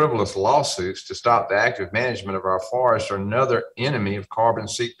frivolous lawsuits to stop the active management of our forests are another enemy of carbon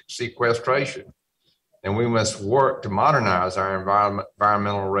sequestration. And we must work to modernize our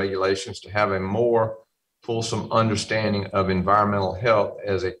environmental regulations to have a more fulsome understanding of environmental health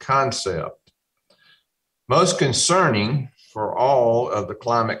as a concept. Most concerning for all of the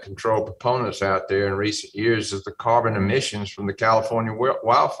climate control proponents out there in recent years is the carbon emissions from the California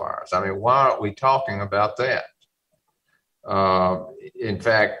wildfires. I mean, why aren't we talking about that? In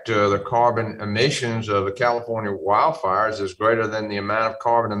fact, the carbon emissions of the California wildfires is greater than the amount of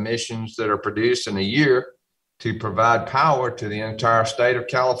carbon emissions that are produced in a year to provide power to the entire state of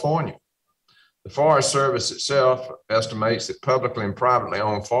California. The Forest Service itself estimates that publicly and privately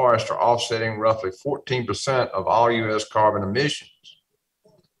owned forests are offsetting roughly 14% of all U.S. carbon emissions.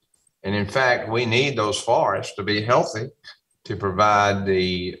 And in fact, we need those forests to be healthy to provide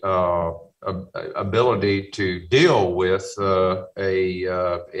the ability to deal with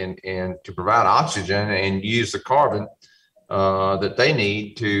and to provide oxygen and use the carbon that they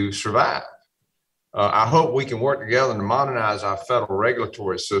need to survive. I hope we can work together to modernize our federal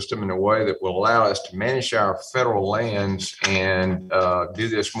regulatory system in a way that will allow us to manage our federal lands and do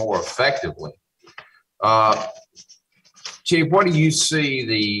this more effectively. Chief, what do you see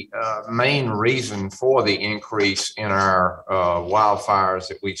the main reason for the increase in our wildfires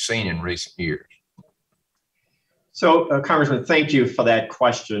that we've seen in recent years? So, Congressman, thank you for that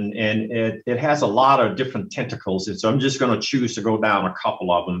question. And it has a lot of different tentacles. And so I'm just going to choose to go down a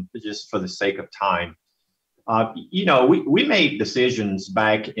couple of them just for the sake of time. We made decisions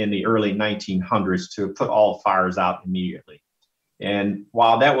back in the early 1900s to put all fires out immediately. And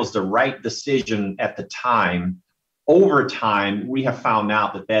while that was the right decision at the time, over time, we have found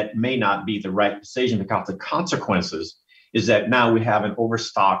out that that may not be the right decision because the consequences is that now we have an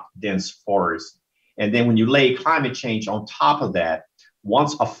overstocked dense forest. And then when you lay climate change on top of that,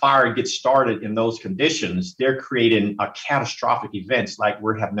 once a fire gets started in those conditions, they're creating a catastrophic events like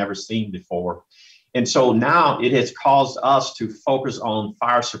we have never seen before. And so now it has caused us to focus on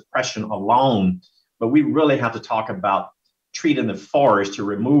fire suppression alone, but we really have to talk about treating the forest to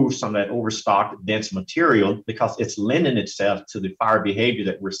remove some of that overstocked dense material because it's lending itself to the fire behavior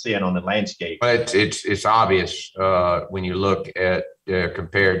that we're seeing on the landscape. But it's obvious when you look at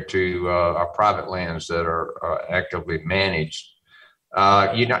compared to our private lands that are actively managed.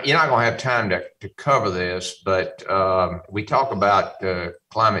 You're not going to have time to cover this, but we talk about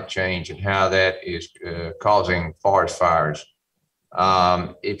climate change and how that is causing forest fires.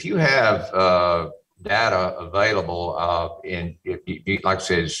 If you have data available, and if you, like I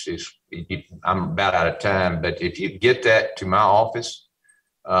said, I'm about out of time, but if you get that to my office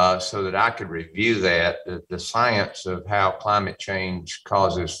so that I could review that, the science of how climate change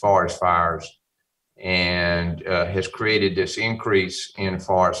causes forest fires and has created this increase in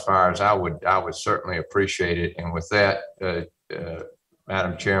forest fires, I would certainly appreciate it. And with that,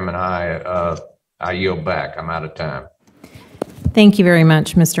 Madam Chairman, I yield back. I'm out of time. Thank you very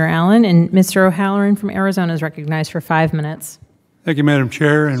much, Mr. Allen. And Mr. O'Halloran from Arizona is recognized for 5 minutes. Thank you, Madam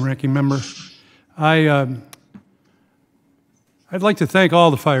Chair and Ranking Member. I'd like to thank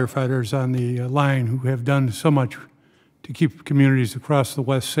all the firefighters on the line who have done so much to keep communities across the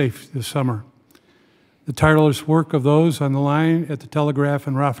West safe this summer. The tireless work of those on the line at the Telegraph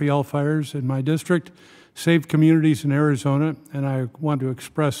and Raphael fires in my district saved communities in Arizona, and I want to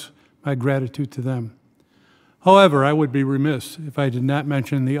express my gratitude to them. However, I would be remiss if I did not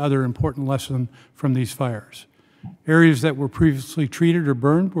mention the other important lesson from these fires. Areas that were previously treated or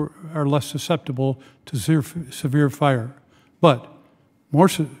burned are less susceptible to severe fire. But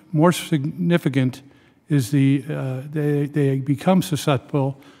more significant is they become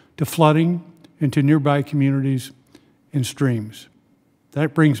susceptible to flooding into nearby communities and streams.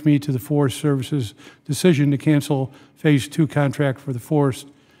 That brings me to the Forest Service's decision to cancel Phase 2 contract for the Forest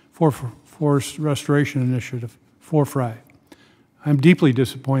Restoration Initiative, Forestry. I'm deeply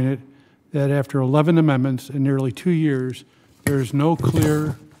disappointed that after 11 amendments in nearly 2 years, there is no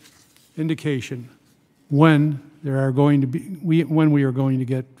clear indication when we are going to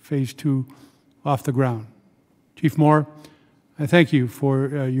get Phase 2 off the ground. Chief Moore, I thank you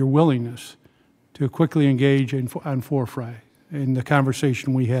for your willingness to quickly engage on Forestry in the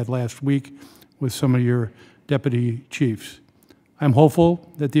conversation we had last week with some of your deputy chiefs. I'm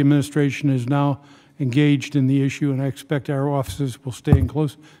hopeful that the administration is now engaged in the issue, and I expect our offices will stay in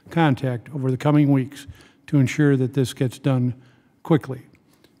close contact over the coming weeks to ensure that this gets done quickly.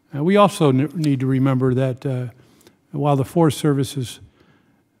 We also need to remember that while the Forest Service has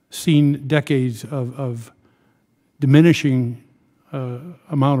seen decades of diminishing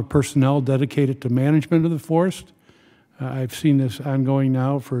amount of personnel dedicated to management of the forest, I've seen this ongoing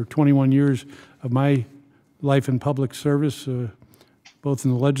now for 21 years of my life in public service, both in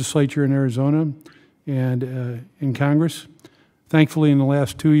the legislature in Arizona and in Congress. Thankfully, in the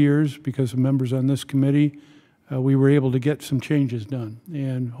last 2 years, because of members on this committee, we were able to get some changes done,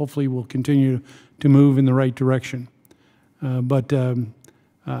 and hopefully we'll continue to move in the right direction. I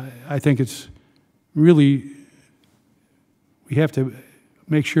think it's really, we have to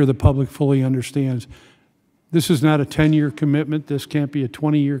make sure the public fully understands this is not a 10-year commitment. This can't be a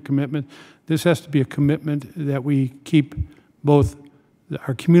 20-year commitment. This has to be a commitment that we keep both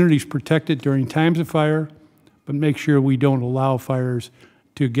our communities protected during times of fire, but make sure we don't allow fires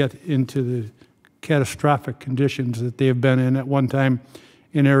to get into the catastrophic conditions that they have been in at one time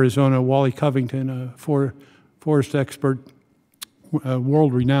in Arizona. Wally Covington, a forest expert,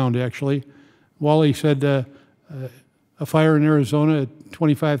 world-renowned actually, Wally said a fire in Arizona at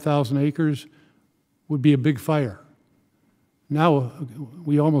 25,000 acres would be a big fire. Now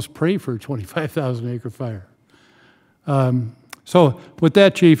we almost pray for a 25,000 acre fire. So with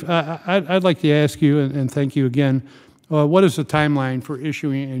that, Chief, I'd like to ask you, and thank you again, what is the timeline for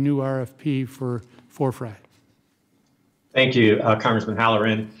issuing a new RFP for Forestry? Thank you, Congressman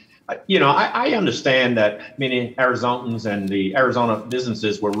Halloran. You know, I understand that many Arizonans and the Arizona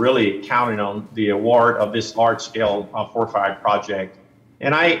businesses were really counting on the award of this large-scale Forestry project.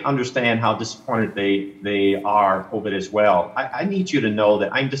 And I understand how disappointed they are over it as well. I need you to know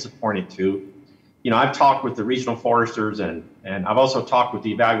that I'm disappointed too. You know, I've talked with the regional foresters and I've also talked with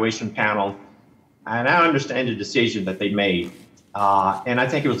the evaluation panel, and I understand the decision that they made. And I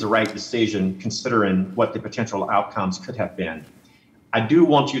think it was the right decision considering what the potential outcomes could have been. I do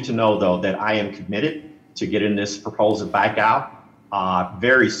want you to know, though, that I am committed to getting this proposal back out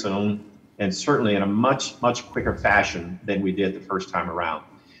very soon, and certainly in a much quicker fashion than we did the first time around.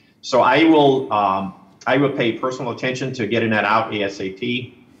 So I will pay personal attention to getting that out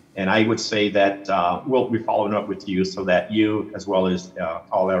ASAP, and I would say that we'll be following up with you so that you, as well as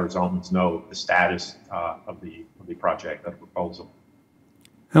all Arizonans, know the status of the project, of the proposal.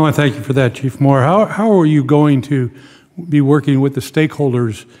 I want to thank you for that, Chief Moore. How are you going to be working with the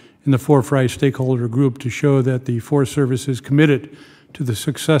stakeholders in the Forestry stakeholder group to show that the Forest Service is committed to the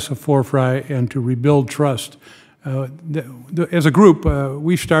success of Forestry and to rebuild trust? As a group,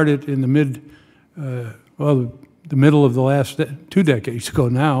 we started in the middle of the last 2 decades ago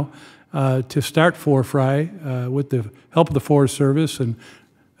now to start Forestry with the help of the Forest Service and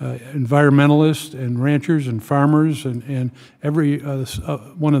environmentalists and ranchers and farmers and every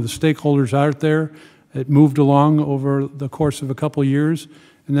one of the stakeholders out there. It moved along over the course of a couple of years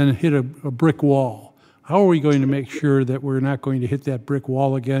and then it hit a brick wall. How are we going to make sure that we're not going to hit that brick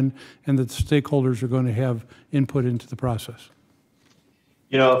wall again and that the stakeholders are going to have input into the process?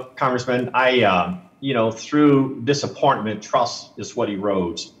 You know, Congressman, you know, through disappointment, trust is what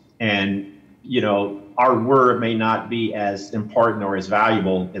erodes. And, you know, our word may not be as important or as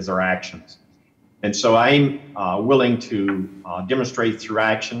valuable as our actions. And so I'm willing to demonstrate through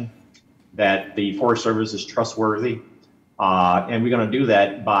action that the Forest Service is trustworthy. And we're going to do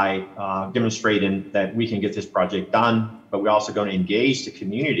that by demonstrating that we can get this project done, but we're also going to engage the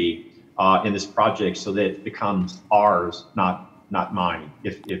community in this project so that it becomes ours, not mine,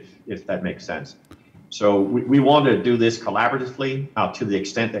 if that makes sense. So we want to do this collaboratively to the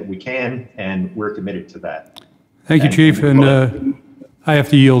extent that we can, and we're committed to that. Thank you, Chief. And I have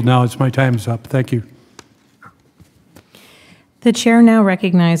to yield now. It's my time's up. Thank you. The chair now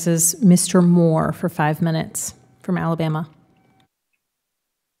recognizes Mr. Moore for 5 minutes from Alabama.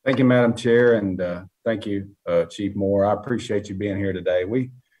 Thank you, Madam Chair, and thank you, Chief Moore. I appreciate you being here today.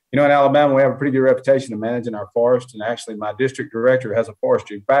 In Alabama, we have a pretty good reputation of managing our forest, and actually my district director has a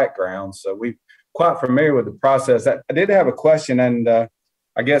forestry background, so we're quite familiar with the process. I did have a question, and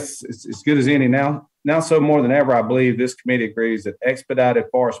I guess it's as good as any now. Now, so more than ever, I believe this committee agrees that expedited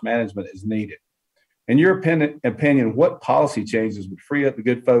forest management is needed. In your opinion, what policy changes would free up the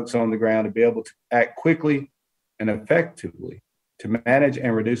good folks on the ground to be able to act quickly and effectively to manage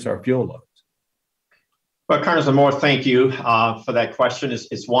and reduce our fuel loads? Well, Congressman Moore, thank you for that question.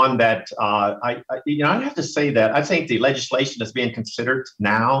 It's one that I have to say that I think the legislation that's being considered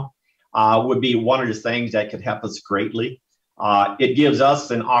now would be one of the things that could help us greatly. It gives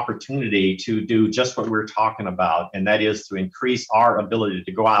us an opportunity to do just what we're talking about, and that is to increase our ability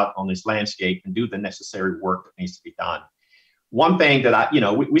to go out on this landscape and do the necessary work that needs to be done. One thing that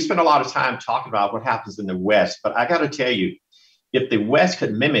we spend a lot of time talking about what happens in the West, but I got to tell you, if the West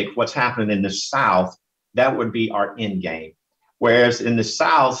could mimic what's happening in the South, that would be our end game. Whereas in the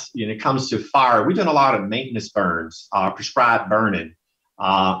South, when it comes to fire, we're doing a lot of maintenance burns, prescribed burning.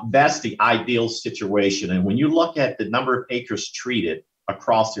 That's the ideal situation. And when you look at the number of acres treated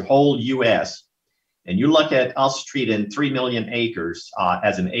across the whole U.S., and you look at us treating 3 million acres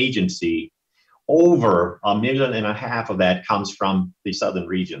as an agency, over 1.5 million of that comes from the southern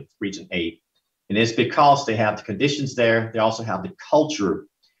region, Region 8. And it's because they have the conditions there. They also have the culture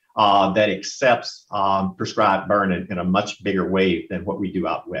that accepts prescribed burning in a much bigger way than what we do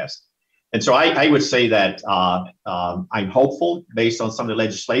out west. And so I would say that I'm hopeful based on some of the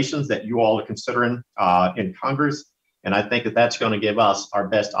legislations that you all are considering in Congress. And I think that that's going to give us our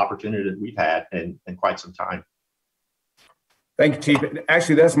best opportunity that we've had in quite some time. Thank you, Chief.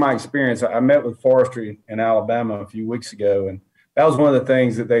 Actually, that's my experience. I met with Forestry in Alabama a few weeks ago, and that was one of the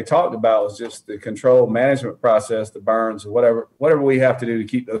things that they talked about was just the control management process, the burns, or whatever we have to do to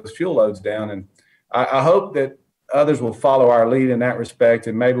keep those fuel loads down. And I hope that others will follow our lead in that respect,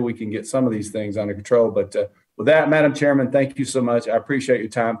 and maybe we can get some of these things under control. But with that, Madam Chairman, thank you so much. I appreciate your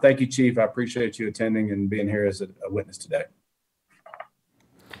time. Thank you, Chief. I appreciate you attending and being here as a witness today.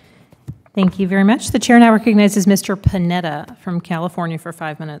 Thank you very much. The chair now recognizes Mr. Panetta from California for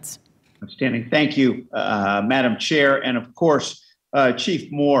 5 minutes. Outstanding. Thank you, Madam Chair. And of course, Chief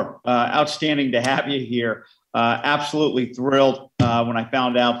Moore, outstanding to have you here. Absolutely thrilled when I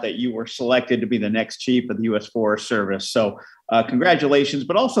found out that you were selected to be the next chief of the U.S. Forest Service. So congratulations,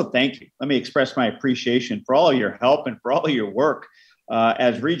 but also thank you. Let me express my appreciation for all of your help and for all of your work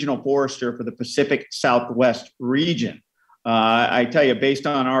as regional forester for the Pacific Southwest region. I tell you, based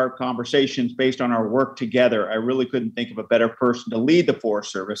on our conversations, based on our work together, I really couldn't think of a better person to lead the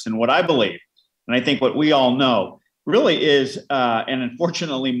Forest Service. And what I believe, and I think what we all know, really is an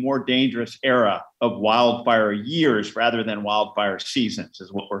unfortunately more dangerous era of wildfire years rather than wildfire seasons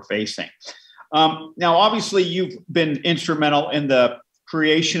is what we're facing. Now, obviously, you've been instrumental in the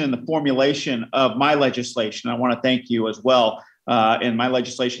creation and the formulation of my legislation. I want to thank you as well. In my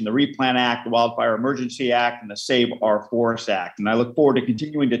legislation, the Replant Act, the Wildfire Emergency Act, and the Save Our Forests Act. And I look forward to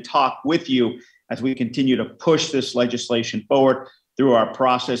continuing to talk with you as we continue to push this legislation forward through our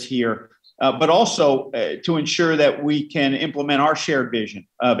process here, but also to ensure that we can implement our shared vision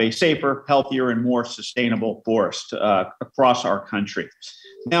of a safer, healthier, and more sustainable forest across our country.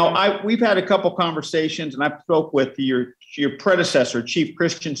 Now, we've had a couple conversations, and I spoke with your predecessor, Chief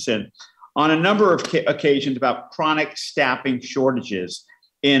Christensen, on a number of occasions about chronic staffing shortages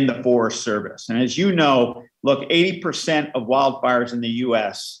in the Forest Service. And as you know, look, 80% of wildfires in the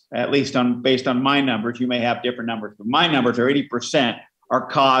U.S., at least based on my numbers, you may have different numbers, but my numbers are 80% are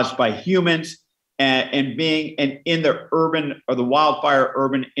caused by humans and being in the urban or the wildfire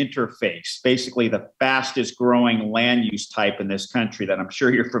urban interface, basically the fastest growing land use type in this country that I'm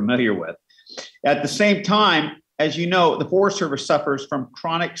sure you're familiar with. At the same time, as you know, the Forest Service suffers from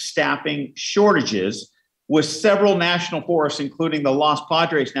chronic staffing shortages with several national forests, including the Los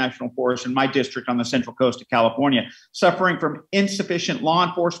Padres National Forest in my district on the central coast of California, suffering from insufficient law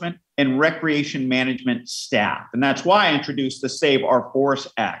enforcement and recreation management staff. And that's why I introduced the Save Our Forests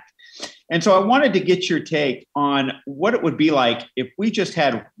Act. And so I wanted to get your take on what it would be like if we just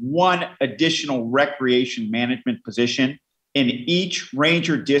had one additional recreation management position in each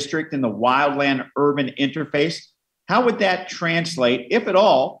ranger district in the wildland urban interface. How would that translate, if at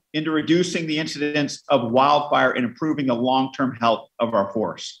all, into reducing the incidence of wildfire and improving the long-term health of our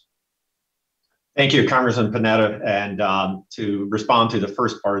forests? Thank you, Congressman Panetta. And to respond to the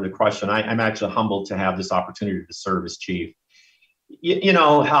first part of the question, I'm actually humbled to have this opportunity to serve as chief.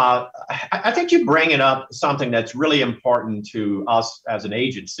 I think you're bringing up something that's really important to us as an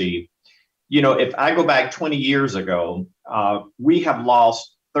agency. If I go back 20 years ago, we have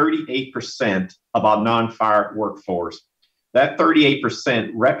lost 38% of our non-fire workforce. That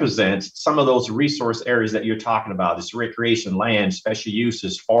 38% represents some of those resource areas that you're talking about, this recreation, land, special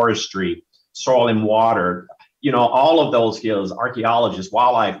uses, forestry, soil and water, all of those skills, archaeologists,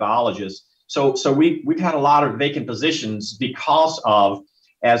 wildlife biologists. So we've had a lot of vacant positions because of,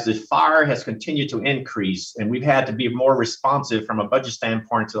 as the fire has continued to increase and we've had to be more responsive from a budget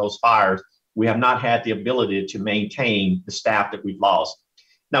standpoint to those fires, we have not had the ability to maintain the staff that we've lost.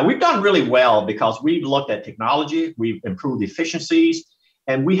 Now, we've done really well because we've looked at technology, we've improved efficiencies,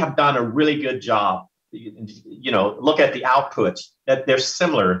 and we have done a really good job. Look at the outputs, that they're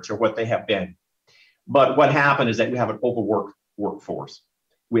similar to what they have been. But what happened is that we have an overworked workforce.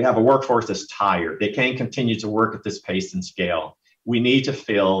 We have a workforce that's tired. They can't continue to work at this pace and scale. We need to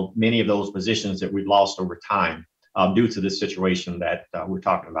fill many of those positions that we've lost over time due to this situation that we're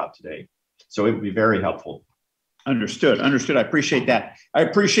talking about today. So it would be very helpful. Understood. I appreciate that. I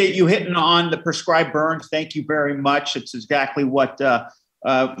appreciate you hitting on the prescribed burns. Thank you very much. It's exactly what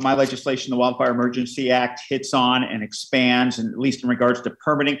my legislation, the Wildfire Emergency Act, hits on and expands, and at least in regards to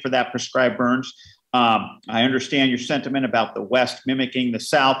permitting for that prescribed burns. I understand your sentiment about the West mimicking the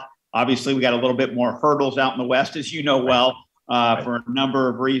South. Obviously, we got a little bit more hurdles out in the West, as you know well, for a number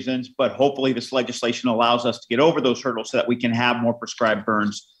of reasons, but hopefully this legislation allows us to get over those hurdles so that we can have more prescribed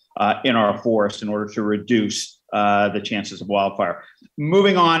burns in our forests in order to reduce the chances of wildfire.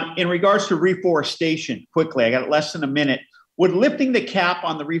 Moving on, in regards to reforestation, quickly, I got less than a minute. Would lifting the cap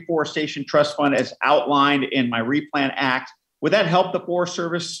on the Reforestation Trust Fund as outlined in my Replan Act, would that help the Forest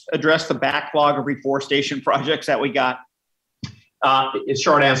Service address the backlog of reforestation projects that we got? Its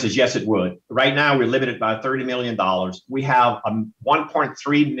short answer is yes, it would. Right now, we're limited by $30 million. We have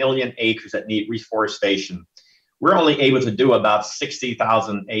 1.3 million acres that need reforestation. We're only able to do about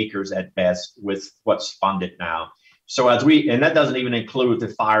 60,000 acres at best with what's funded now. So and that doesn't even include the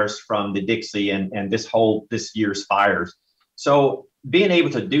fires from the Dixie and this year's fires. So being able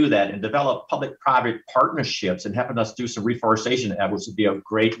to do that and develop public-private partnerships and helping us do some reforestation efforts would be a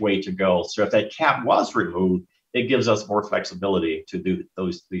great way to go. So if that cap was removed, it gives us more flexibility to do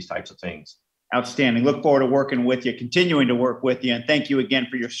these types of things. Outstanding. Look forward to working with you, continuing to work with you. And thank you again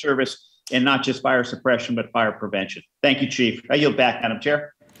for your service in not just fire suppression, but fire prevention. Thank you, Chief. I yield back, Madam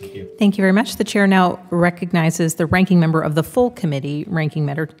Chair. Thank you. Thank you very much. The chair now recognizes the ranking member of the full committee, Ranking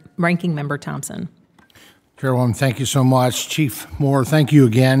Member Thompson. Chairwoman, thank you so much. Chief Moore, thank you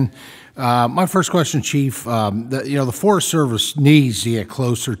again. My first question, Chief, the Forest Service needs to get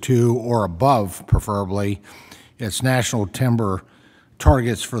closer to or above, preferably, its national timber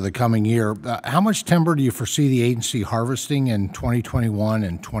targets for the coming year. How much timber do you foresee the agency harvesting in 2021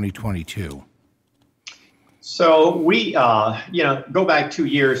 and 2022? So we, go back 2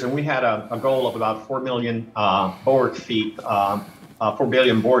 years and we had a goal of about 4 million board feet, 4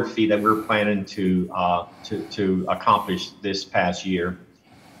 billion board feet that we're planning to accomplish this past year.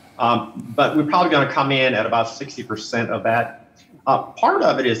 But we're probably going to come in at about 60% of that. Part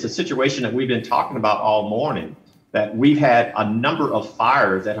of it is the situation that we've been talking about all morning, that we've had a number of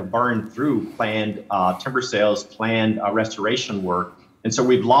fires that have burned through planned timber sales, planned restoration work. And so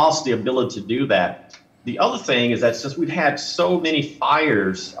we've lost the ability to do that. The other thing is that since we've had so many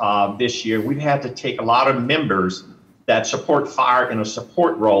fires this year, we've had to take a lot of members that support fire in a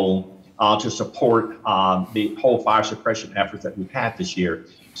support role to support the whole fire suppression efforts that we've had this year.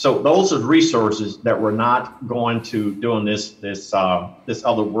 So those are resources that we're not going to doing this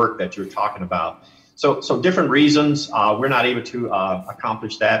other work that you're talking about. So different reasons we're not able to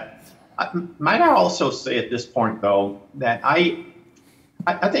accomplish that. Might I also say at this point though that I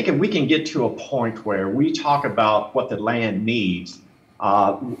think if we can get to a point where we talk about what the land needs,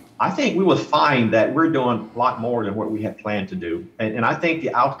 I think we will find that we're doing a lot more than what we had planned to do. And I think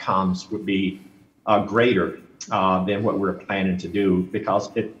the outcomes would be greater than what we're planning to do,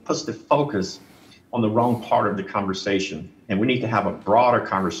 because it puts the focus on the wrong part of the conversation. And we need to have a broader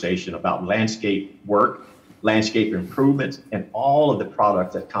conversation about landscape work, landscape improvements, and all of the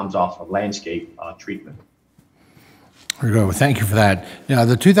product that comes off of landscape treatment. Very good. Well, thank you for that. Now,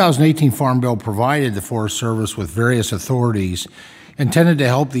 the 2018 Farm Bill provided the Forest Service with various authorities intended to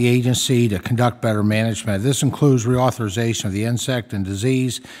help the agency to conduct better management. This includes reauthorization of the insect and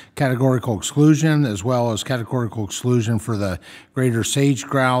disease categorical exclusion, as well as categorical exclusion for the greater sage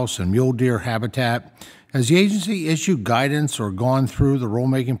grouse and mule deer habitat. Has the agency issued guidance or gone through the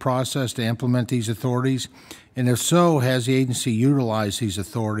rulemaking process to implement these authorities? And if so, has the agency utilized these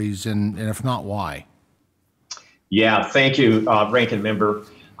authorities, and if not, why? Yeah, thank you, Ranking Member.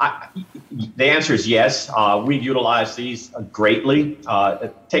 The answer is yes. We've utilized these greatly.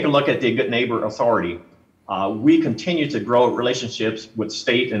 Take a look at the Good Neighbor Authority. We continue to grow relationships with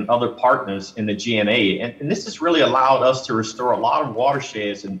state and other partners in the GNA, and this has really allowed us to restore a lot of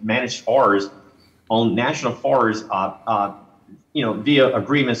watersheds and managed forests on national forests, via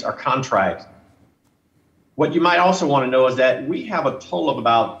agreements or contracts. What you might also want to know is that we have a total of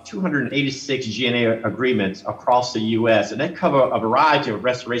about 286 GNA agreements across the U.S., and they cover a variety of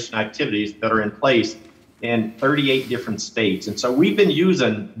restoration activities that are in place in 38 different states. And so we've been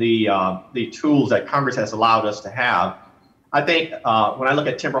using the tools that Congress has allowed us to have. I think when I look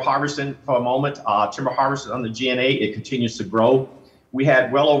at timber harvesting for a moment, timber harvesting on the GNA, it continues to grow. We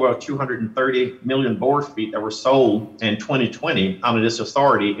had well over 230 million board feet that were sold in 2020 under this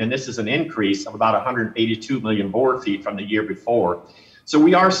authority, and this is an increase of about 182 million board feet from the year before. So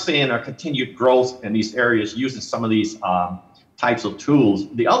we are seeing a continued growth in these areas using some of these types of tools.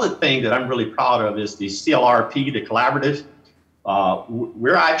 The other thing that I'm really proud of is the CLRP, the collaborative.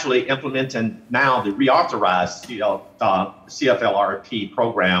 We're actually implementing now the reauthorized CFLRP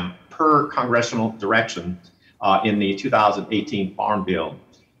program per congressional direction in the 2018 Farm Bill.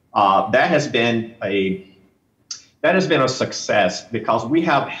 That has been a success because we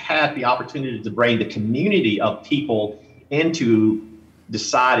have had the opportunity to bring the community of people into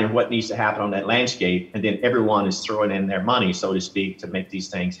deciding what needs to happen on that landscape, and then everyone is throwing in their money, so to speak, to make these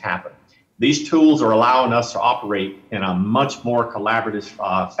things happen. These tools are allowing us to operate in a much more collaborative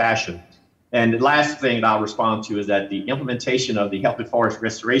fashion. And the last thing that I'll respond to is that the implementation of the Healthy Forest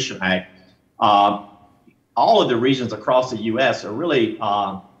Restoration Act, all of the regions across the U.S. are really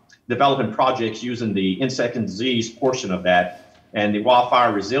developing projects using the insect and disease portion of that and the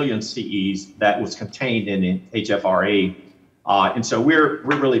wildfire resilience CEs that was contained in the HFRA. And so we're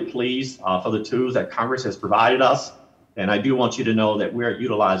really pleased for the tools that Congress has provided us. And I do want you to know that we're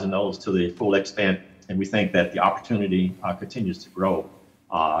utilizing those to the full extent, and we think that the opportunity continues to grow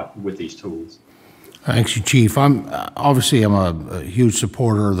with these tools. Thanks, Chief. I'm a huge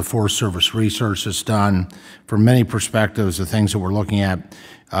supporter of the Forest Service research that's done from many perspectives, the things that we're looking at,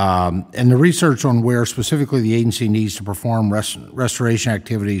 and the research on where specifically the agency needs to perform restoration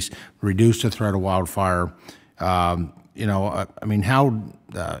activities, reduce the threat of wildfire. And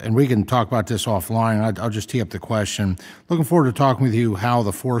we can talk about this offline. I'll just tee up the question. Looking forward to talking with you how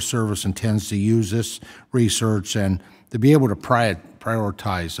the Forest Service intends to use this research and to be able to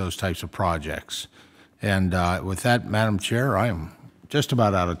prioritize those types of projects. And with that, Madam Chair, I am just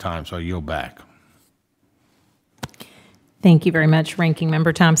about out of time, so I yield back. Thank you very much, Ranking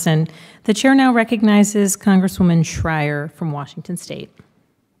Member Thompson. The chair now recognizes Congresswoman Schreier from Washington State.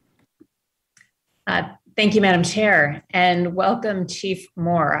 Thank you, Madam Chair, and welcome, Chief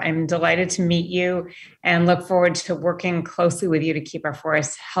Moore. I'm delighted to meet you and look forward to working closely with you to keep our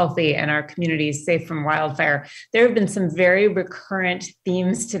forests healthy and our communities safe from wildfire. There have been some very recurrent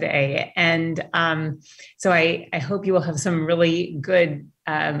themes today, and so I hope you will have some really good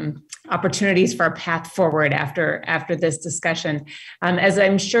opportunities for our path forward after this discussion. As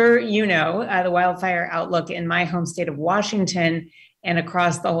I'm sure you know, the wildfire outlook in my home state of Washington and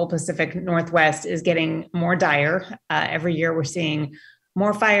across the whole Pacific Northwest is getting more dire. Every year we're seeing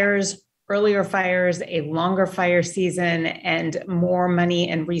more fires, earlier fires, a longer fire season, and more money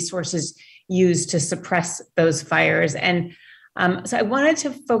and resources used to suppress those fires. And so I wanted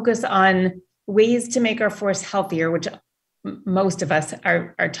to focus on ways to make our forests healthier, which most of us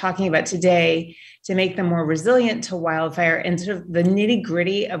are talking about today, to make them more resilient to wildfire and sort of the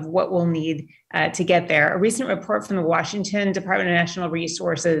nitty-gritty of what we'll need to get there. A recent report from the Washington Department of Natural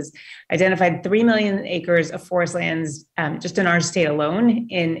Resources identified 3 million acres of forest lands just in our state alone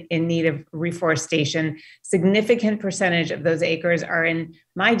in need of reforestation. Significant percentage of those acres are in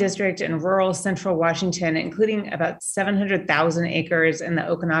my district in rural central Washington, including about 700,000 acres in the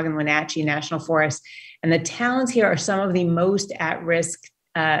Okanagan-Wenatchee National Forest. And the towns here are some of the most at-risk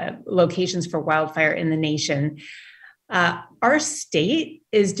locations for wildfire in the nation. Our state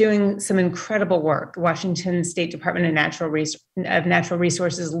is doing some incredible work. Washington State Department of Natural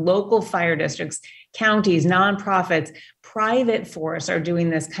Resources, local fire districts, counties, nonprofits, private forests are doing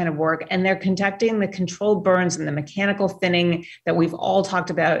this kind of work, and they're conducting the controlled burns and the mechanical thinning that we've all talked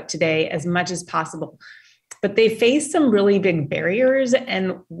about today as much as possible. But they face some really big barriers,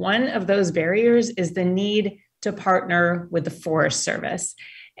 and one of those barriers is the need to partner with the Forest Service.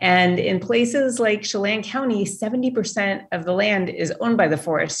 And in places like Chelan County, 70% of the land is owned by the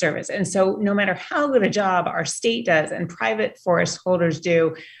Forest Service. And so no matter how good a job our state does and private forest holders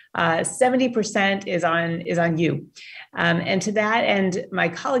do, 70% is on you. And to that end, my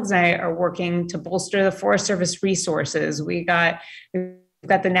colleagues and I are working to bolster the Forest Service resources. We've got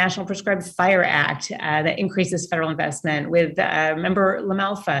the National Prescribed Fire Act that increases federal investment with Member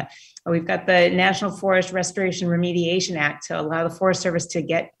LaMalfa. We've got the National Forest Restoration Remediation Act to allow the Forest Service to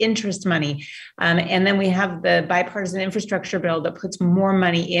get interest money. And then we have the bipartisan infrastructure bill that puts more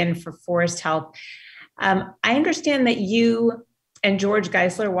money in for forest health. I understand that you and George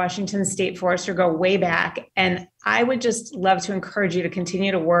Geisler, Washington State Forester, go way back. And I would just love to encourage you to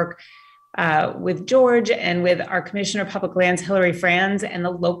continue to work with George and with our Commissioner of Public Lands, Hillary Franz, and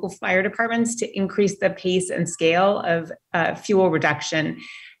the local fire departments to increase the pace and scale of fuel reduction.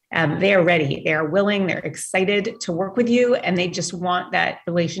 They are ready, they are willing, they're excited to work with you, and they just want that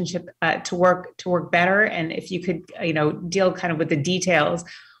relationship to work better. And if you could, deal kind of with the details.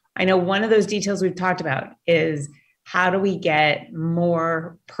 I know one of those details we've talked about is how do we get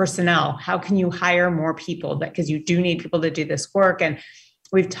more personnel? How can you hire more people? Because you do need people to do this work. And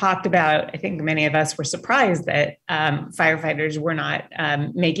we've talked about, I think many of us were surprised that firefighters were not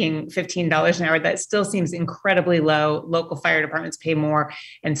making $15 an hour. That still seems incredibly low. Local fire departments pay more.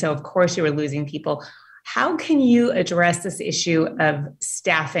 And so, of course, you were losing people. How can you address this issue of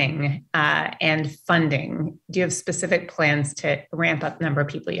staffing and funding? Do you have specific plans to ramp up the number of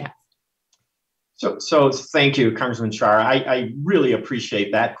people you have? So thank you, Congressman Shar. I really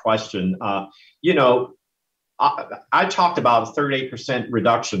appreciate that question. I talked about a 38%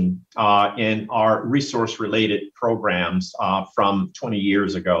 reduction in our resource-related programs from 20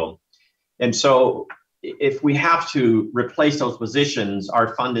 years ago. And so if we have to replace those positions,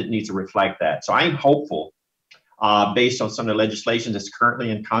 our funding needs to reflect that. So I'm hopeful based on some of the legislation that's currently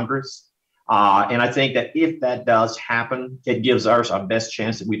in Congress. And I think that if that does happen, it gives us our best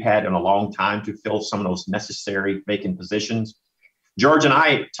chance that we've had in a long time to fill some of those necessary vacant positions. George and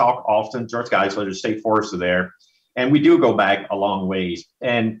I talk often, George Geisler, the state forester there, and we do go back a long ways.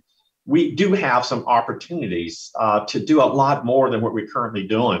 And we do have some opportunities to do a lot more than what we're currently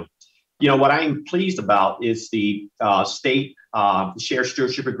doing. What I'm pleased about is the state shared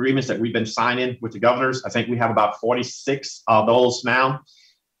stewardship agreements that we've been signing with the governors. I think we have about 46 of those now.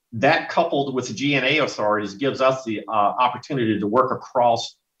 That coupled with the G&A authorities gives us the opportunity to work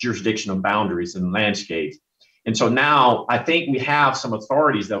across jurisdictional boundaries and landscapes. And so now I think we have some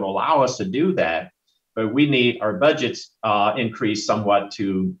authorities that will allow us to do that, but we need our budgets increased somewhat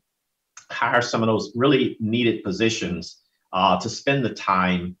to hire some of those really needed positions to spend the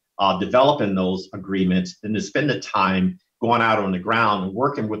time developing those agreements and to spend the time going out on the ground and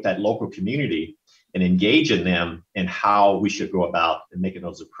working with that local community and engaging them in how we should go about and making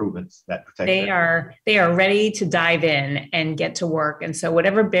those improvements that protect them. They are ready to dive in and get to work. And so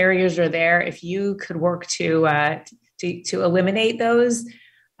whatever barriers are there, if you could work to eliminate those,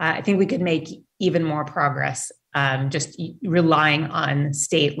 I think we could make even more progress, just relying on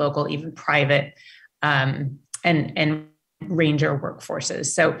state, local, even private, and ranger workforces.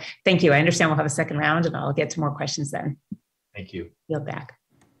 So thank you. I understand we'll have a second round and I'll get to more questions then. Thank you. Yield back.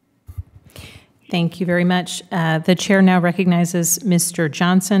 Thank you very much. The chair now recognizes Mr.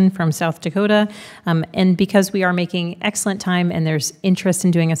 Johnson from South Dakota. And because we are making excellent time and there's interest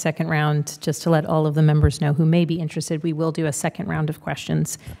in doing a second round, just to let all of the members know who may be interested, we will do a second round of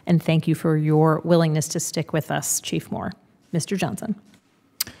questions. And thank you for your willingness to stick with us, Chief Moore. Mr. Johnson.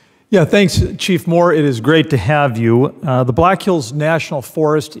 Yeah, thanks, Chief Moore. It is great to have you. The Black Hills National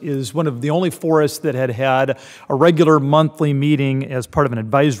Forest is one of the only forests that had a regular monthly meeting as part of an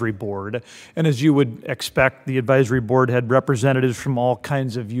advisory board. And as you would expect, the advisory board had representatives from all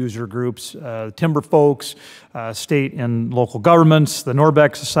kinds of user groups, timber folks, state and local governments, the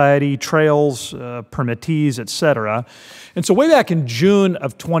Norbeck Society, trails, permittees, et cetera. And so way back in June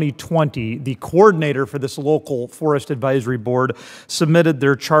of 2020, the coordinator for this local forest advisory board submitted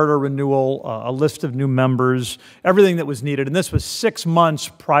their charter renewal, a list of new members, everything that was needed. And this was 6 months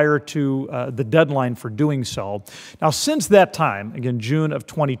prior to the deadline for doing so. Now, since that time, again, June of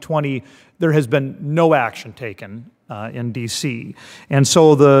 2020, there has been no action taken. in D.C. And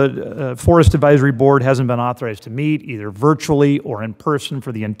so the Forest Advisory Board hasn't been authorized to meet either virtually or in person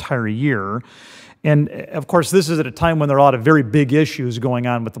for the entire year. And of course, this is at a time when there are a lot of very big issues going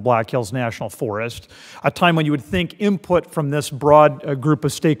on with the Black Hills National Forest, a time when you would think input from this broad group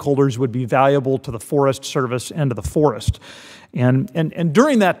of stakeholders would be valuable to the Forest Service and to the forest. And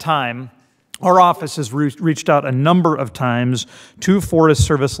during that time, our office has reached out a number of times to Forest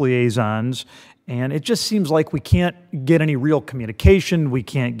Service liaisons, and it just seems like we can't get any real communication, we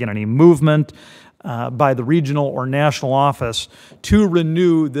can't get any movement by the regional or national office to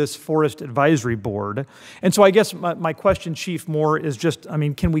renew this Forest Advisory Board. And so I guess my question, Chief Moore, is just, I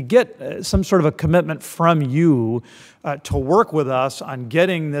mean, can we get some sort of a commitment from you to work with us on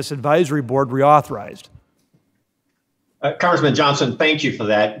getting this advisory board reauthorized? Congressman Johnson, thank you for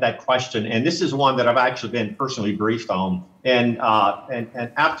that question. And this is one that I've actually been personally briefed on. And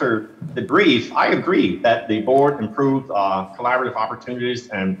after the brief, I agree that the board improved collaborative opportunities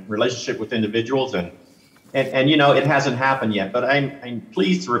and relationship with individuals. And you know, it hasn't happened yet, but I'm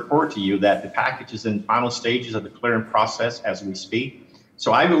pleased to report to you that the package is in final stages of the clearing process as we speak.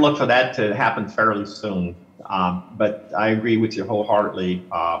 So I would look for that to happen fairly soon. But I agree with you wholeheartedly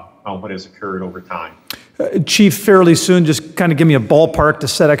on what has occurred over time. Chief, fairly soon, just kind of give me a ballpark to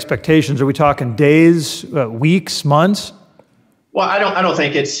set expectations. Are we talking days, weeks, months? Well, I don't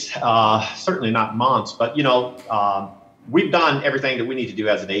think it's certainly not months, but you know, we've done everything that we need to do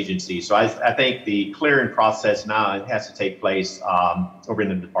as an agency. So I think the clearing process now has to take place over in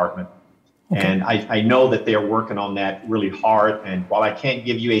the department. Okay. And I know that they're working on that really hard. And while I can't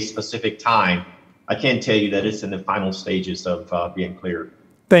give you a specific time, I can tell you that it's in the final stages of being cleared.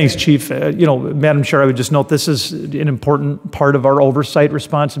 Thanks, Chief. You know, Madam Chair, I would just note this is an important part of our oversight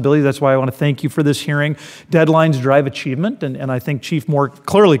responsibility. That's why I want to thank you for this hearing. Deadlines drive achievement, and I think Chief Moore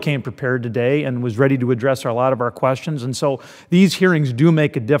clearly came prepared today and was ready to address a lot of our questions. And so these hearings do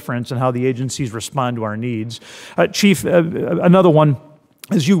make a difference in how the agencies respond to our needs. Chief, another one.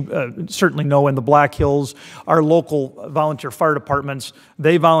 As you certainly know, in the Black Hills, our local volunteer fire departments,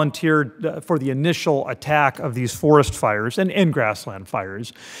 they volunteered for the initial attack of these forest fires and grassland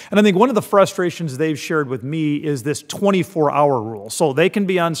fires. And I think one of the frustrations they've shared with me is this 24-hour rule. So they can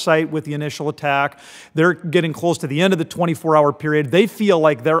be on site with the initial attack. They're getting close to the end of the 24-hour period. They feel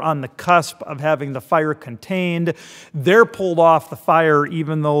like they're on the cusp of having the fire contained. They're pulled off the fire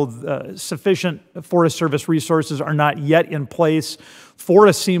even though sufficient Forest Service resources are not yet in place for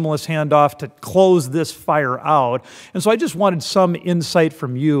a seamless handoff to close this fire out. And so I just wanted some insight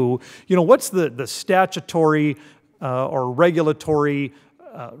from you. You know, what's the statutory or regulatory,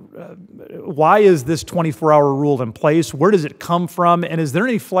 why is this 24-hour rule in place? Where does it come from? And is there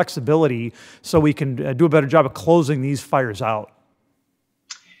any flexibility so we can do a better job of closing these fires out?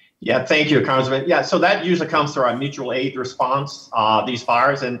 Yeah, thank you, Congressman. Yeah, so that usually comes through our mutual aid response, these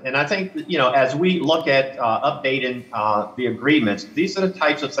fires. And I think, you know, as we look at updating the agreements, these are the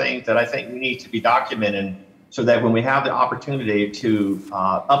types of things that I think we need to be documenting so that when we have the opportunity to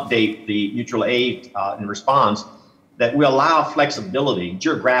update the mutual aid in response, that we allow flexibility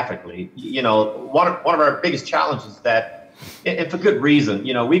geographically. You know, one of our biggest challenges is that, and for good reason,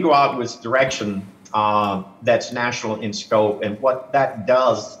 you know, we go out with direction that's national in scope, and what that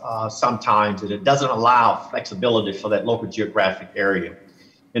does sometimes is it doesn't allow flexibility for that local geographic area.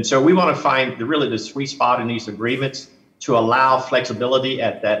 And so we want to find really the sweet spot in these agreements to allow flexibility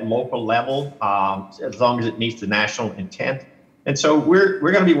at that local level as long as it meets the national intent. And so we're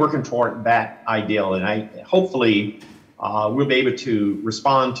going to be working toward that ideal, and hopefully we'll be able to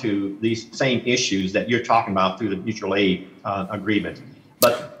respond to these same issues that you're talking about through the mutual aid agreement.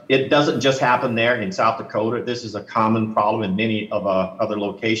 But it doesn't just happen there in South Dakota. This is a common problem in many of other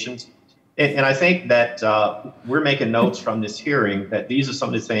locations. And I think that we're making notes from this hearing that these are some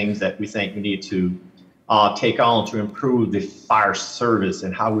of the things that we think we need to take on to improve the fire service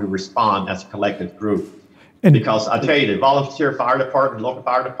and how we respond as a collective group. Because I tell you, the volunteer fire department, local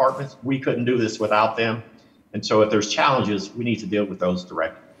fire departments, we couldn't do this without them. And so if there's challenges, we need to deal with those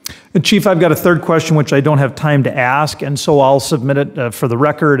directly. Chief, I've got a third question which I don't have time to ask, and so I'll submit it for the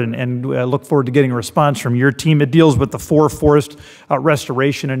record and look forward to getting a response from your team. It deals with the Forest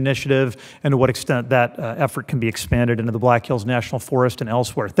Restoration Initiative and to what extent that effort can be expanded into the Black Hills National Forest and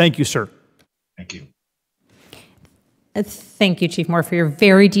elsewhere. Thank you, sir. Thank you. Thank you, Chief Moore, for your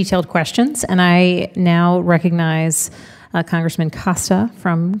very detailed questions. And I now recognize Congressman Costa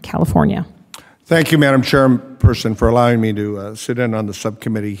from California. Thank you, Madam Chair. Chairperson, for allowing me to sit in on the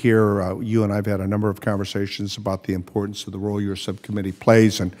subcommittee here. You and I have had a number of conversations about the importance of the role your subcommittee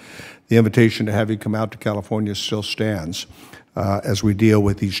plays, and the invitation to have you come out to California still stands as we deal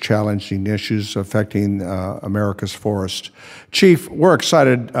with these challenging issues affecting America's forest. Chief, we're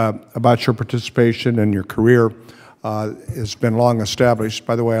excited about your participation and your career. It's been long established.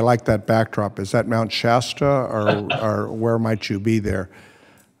 By the way, I like that backdrop. Is that Mount Shasta, or where might you be there?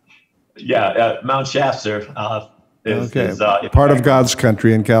 Yeah, Mount Shasta is part of God's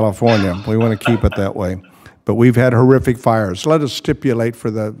country in California. We want to keep it that way. But we've had horrific fires. Let us stipulate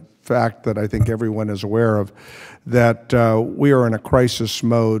for the fact that I think everyone is aware of, that we are in a crisis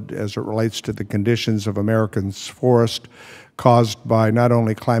mode as it relates to the conditions of Americans' forest, caused by not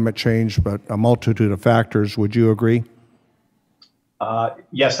only climate change, but a multitude of factors. Would you agree?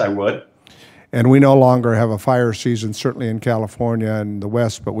 Yes, I would. And we no longer have a fire season, certainly in California and the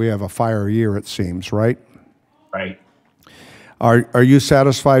West, but we have a fire year, it seems, right? Right. Are you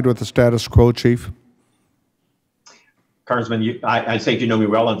satisfied with the status quo, Chief? Congressman, I think you know me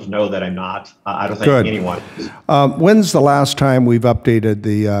well enough to know that I'm not. I don't think anyone is. When's the last time we've updated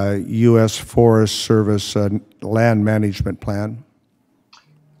the U.S. Forest Service land management plan?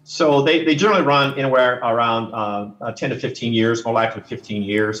 So they generally run anywhere around 10 to 15 years, more likely 15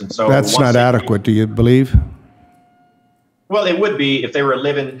 years. And so that's not adequate, do you believe? Well, it would be if they were a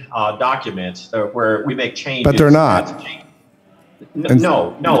living document where we make changes. But they're not.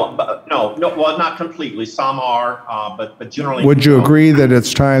 No. Well, not completely. Some are, but generally. Would you agree that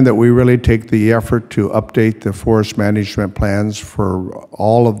it's time that we really take the effort to update the forest management plans for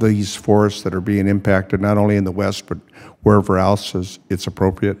all of these forests that are being impacted, not only in the West, but wherever else it's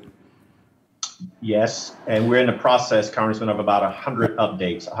appropriate? Yes, and we're in the process, Congressman, of about 100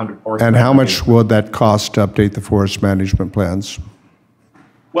 updates, 100 forest. And how much would that cost to update the forest management plans?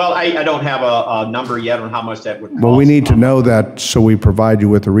 Well, I don't have a number yet on how much that would cost. Well, we need to know that so we provide you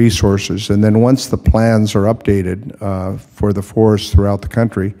with the resources. And then once the plans are updated for the forests throughout the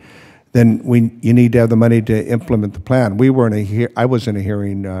country, then you need to have the money to implement the plan. I was in a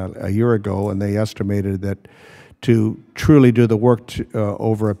hearing a year ago, and they estimated that to truly do the work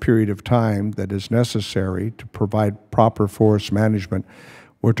over a period of time that is necessary to provide proper forest management,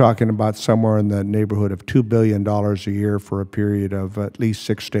 we're talking about somewhere in the neighborhood of $2 billion a year for a period of at least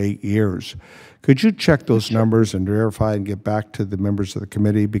 6 to 8 years. Could you check those numbers and verify and get back to the members of the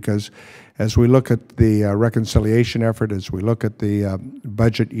committee? Because as we look at the reconciliation effort, as we look at the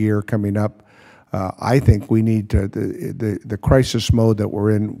budget year coming up, I think we need to, the crisis mode that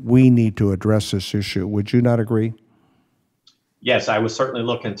we're in, we need to address this issue. Would you not agree? Yes, I would certainly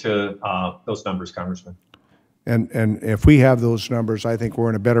look into those numbers, Congressman. And if we have those numbers, I think we're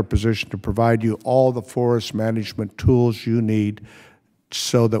in a better position to provide you all the forest management tools you need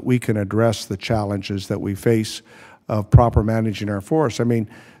so that we can address the challenges that we face of proper managing our forests. I mean,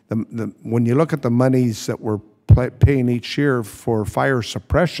 when you look at the monies that we're paying each year for fire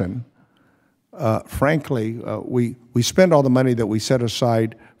suppression, frankly, we spend all the money that we set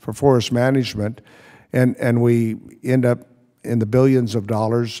aside for forest management, and we end up in the billions of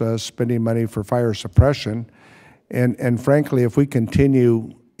dollars spending money for fire suppression. And frankly, if we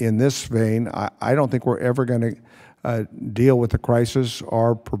continue in this vein, I don't think we're ever going to deal with the crisis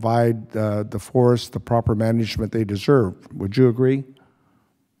or provide the forests the proper management they deserve. Would you agree?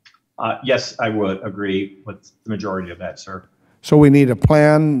 Yes, I would agree with the majority of that, sir. So we need a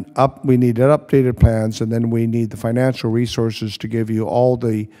plan, we need updated plans, and then we need the financial resources to give you all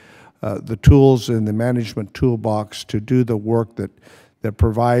the tools in the management toolbox to do the work that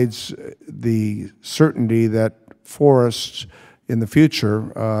provides the certainty that forests in the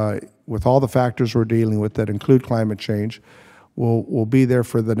future, with all the factors we're dealing with that include climate change, will be there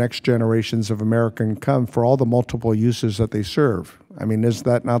for the next generations of American come for all the multiple uses that they serve. I mean, is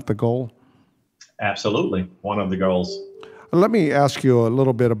that not the goal? Absolutely, one of the goals. Let me ask you a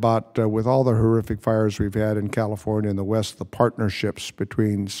little bit about, with all the horrific fires we've had in California and the West, the partnerships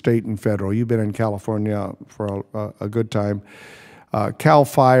between state and federal. You've been in California for a good time. CAL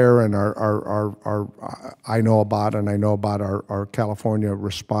FIRE and I know about our California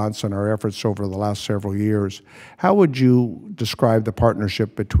response and our efforts over the last several years. How would you describe the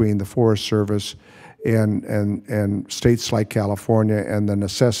partnership between the Forest Service and states like California and the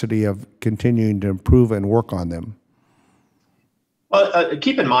necessity of continuing to improve and work on them? Well,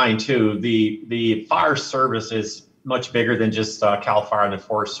 keep in mind too, the fire service is much bigger than just CAL FIRE and the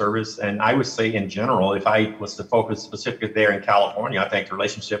Forest Service. And I would say in general, if I was to focus specifically there in California, I think the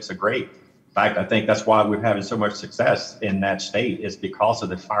relationships are great. In fact, I think that's why we're having so much success in that state, is because of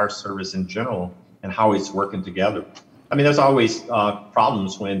the fire service in general and how it's working together. I mean, there's always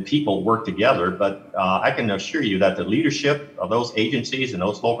problems when people work together, but I can assure you that the leadership of those agencies and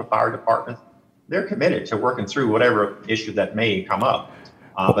those local fire departments, they're committed to working through whatever issue that may come up.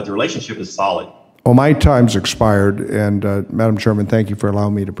 But the relationship is solid. Well, my time's expired, and Madam Chairman, thank you for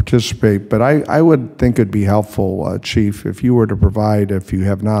allowing me to participate. But I would think it'd be helpful, Chief, if you were to provide, if you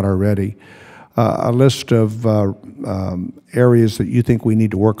have not already, a list of areas that you think we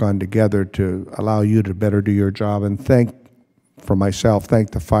need to work on together to allow you to better do your job. And for myself,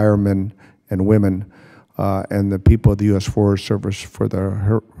 thank the firemen and women and the people of the U.S. Forest Service for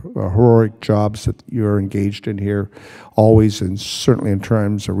the heroic jobs that you're engaged in here, always, and certainly in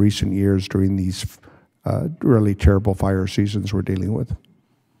terms of recent years during these really terrible fire seasons we're dealing with.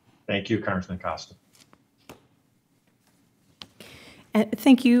 Thank you, Congressman Costa.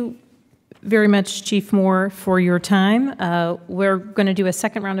 Thank you very much, Chief Moore, for your time. We're going to do a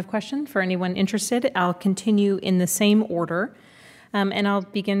second round of questions for anyone interested. I'll continue in the same order, and I'll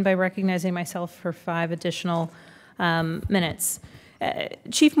begin by recognizing myself for 5 additional minutes.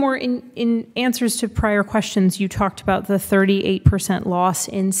 Chief Moore, in answers to prior questions, you talked about the 38% loss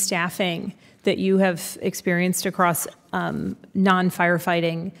in staffing that you have experienced across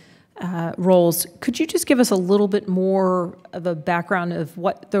non-firefighting roles. Could you just give us a little bit more of a background of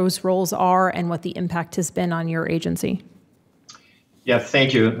what those roles are and what the impact has been on your agency? Yeah,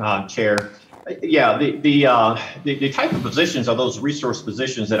 thank you, Chair. Yeah, the type of positions are those resource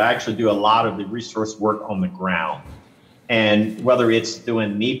positions that actually do a lot of the resource work on the ground. And whether it's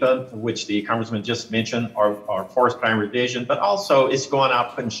doing NEPA, which the Congressman just mentioned, or Forest Plan Revision, but also it's going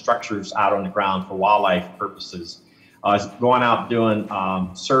out putting structures out on the ground for wildlife purposes. It's going out doing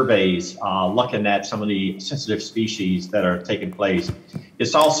surveys, looking at some of the sensitive species that are taking place.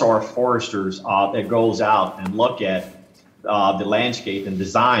 It's also our foresters that goes out and look at the landscape and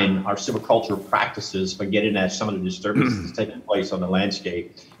design our silvicultural practices for getting at some of the disturbances taking place on the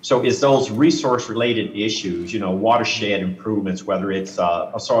landscape. So it's those resource-related issues, you know, watershed improvements, whether it's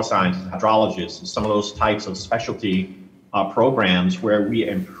a soil scientist, hydrologist, and some of those types of specialty programs where we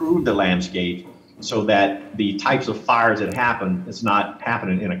improve the landscape so that the types of fires that happen is not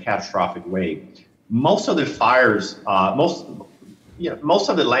happening in a catastrophic way. Most of the fires, most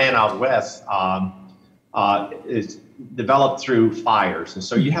of the land out west is developed through fires. And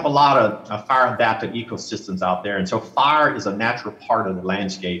so you have a lot of fire adapted ecosystems out there. And so fire is a natural part of the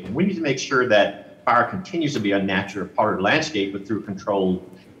landscape. And we need to make sure that fire continues to be a natural part of the landscape, but through controlled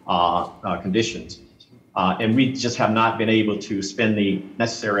conditions. And we just have not been able to spend the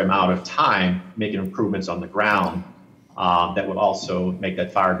necessary amount of time making improvements on the ground that would also make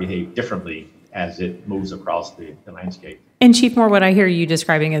that fire behave differently as it moves across the landscape. And Chief Moore, what I hear you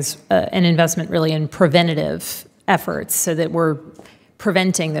describing is an investment really in preventative efforts so that we're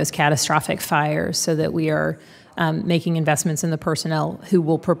preventing those catastrophic fires, so that we are making investments in the personnel who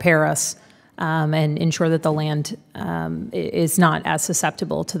will prepare us and ensure that the land is not as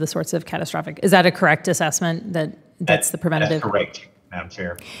susceptible to the sorts of catastrophic. Is that a correct assessment, that's the preventative? That's correct, Madam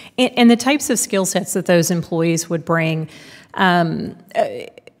Chair. And the types of skill sets that those employees would bring,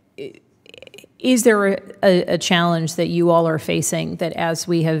 is there a challenge that you all are facing that as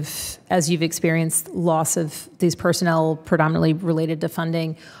you've experienced loss of these personnel predominantly related to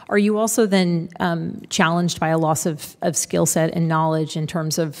funding, are you also then challenged by a loss of skill set and knowledge in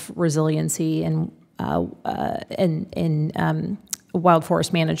terms of resiliency and wild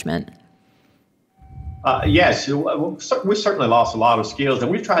forest management? Yes, we certainly lost a lot of skills,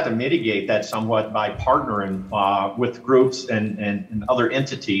 and we've tried to mitigate that somewhat by partnering with groups and other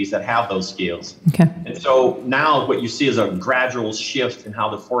entities that have those skills. Okay. And so now what you see is a gradual shift in how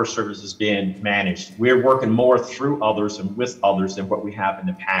the Forest Service is being managed. We're working more through others and with others than what we have in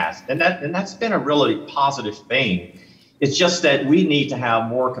the past, and that's been a really positive thing. It's just that we need to have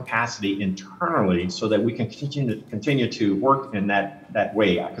more capacity internally so that we can continue to work in that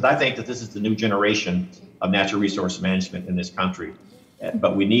way. Because I think that this is the new generation of natural resource management in this country.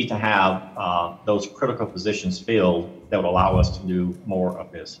 But we need to have those critical positions filled that would allow us to do more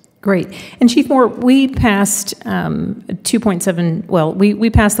of this. Great. And Chief Moore, we passed 2.7, well, we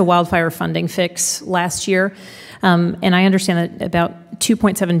passed the wildfire funding fix last year. And I understand that about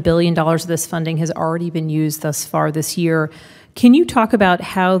 $2.7 billion of this funding has already been used thus far this year. Can you talk about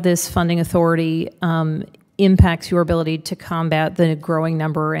how this funding authority impacts your ability to combat the growing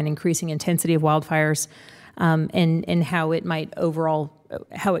number and increasing intensity of wildfires, and how it might overall,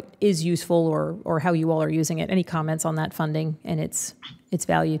 how it is useful or how you all are using it? Any comments on that funding and its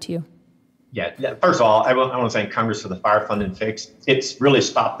value to you? Yeah, first of all, I want to thank Congress for the fire funding fix. It's really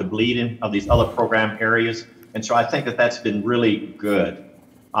stopped the bleeding of these other program areas. And so I think that that's been really good.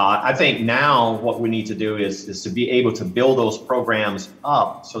 I think now what we need to do is to be able to build those programs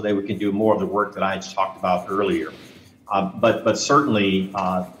up so that we can do more of the work that I just talked about earlier. But certainly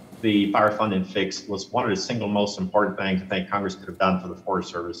the fire funding fix was one of the single most important things I think Congress could have done for the Forest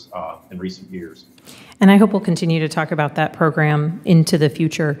Service in recent years. And I hope we'll continue to talk about that program into the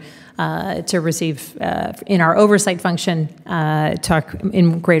future to receive, in our oversight function, talk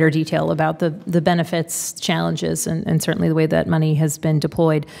in greater detail about the benefits, challenges, and certainly the way that money has been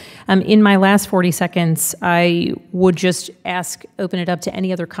deployed. In my last 40 seconds, I would just open it up to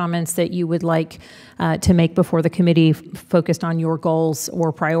any other comments that you would like to make before the committee focused on your goals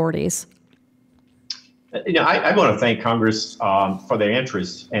or priorities. I want to thank Congress for their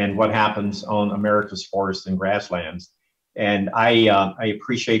interest in what happens on America's forests and grasslands. And I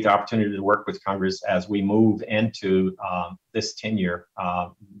appreciate the opportunity to work with Congress as we move into this tenure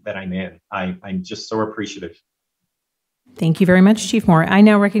that I'm in. I'm just so appreciative. Thank you very much, Chief Moore. I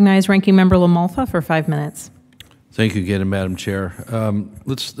now recognize Ranking Member LaMalfa for 5 minutes. Thank you again, Madam Chair.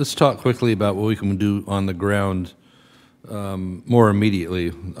 Let's talk quickly about what we can do on the ground more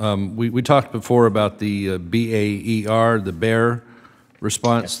immediately. We talked before about the BAER, the BEAR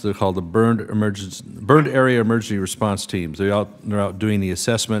response. They're called the Burned Area Emergency Response Teams. They're out doing the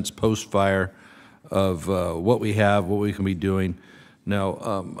assessments post-fire of what we have, what we can be doing.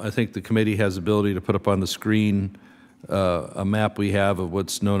 Now, I think the committee has the ability to put up on the screen a map we have of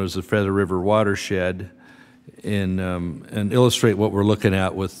what's known as the Feather River watershed and illustrate what we're looking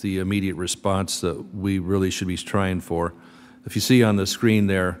at with the immediate response that we really should be trying for. If you see on the screen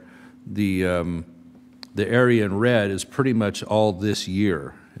there, the area in red is pretty much all this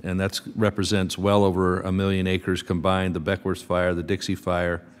year, and that represents well over 1 million acres combined, the Beckworth Fire, the Dixie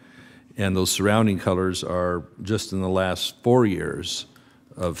Fire, and those surrounding colors are just in the last 4 years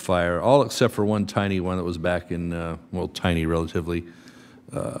of fire, all except for one tiny one that was back in, well, tiny relatively,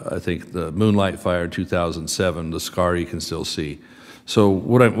 I think the Moonlight Fire 2007, the scar you can still see. So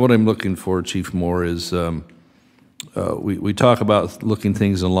what I'm looking for, Chief Moore, is we talk about looking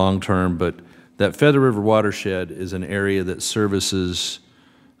things in long term, but that Feather River watershed is an area that services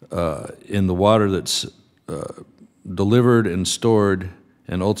in the water that's delivered and stored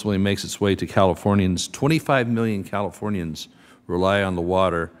and ultimately makes its way to Californians. 25 million Californians rely on the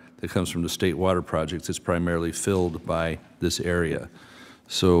water that comes from the state water projects. It's primarily filled by this area.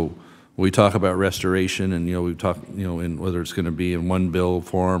 So we talk about restoration, and we've talked, in whether it's going to be in one bill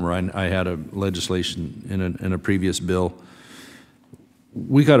form or I had a legislation in a previous bill.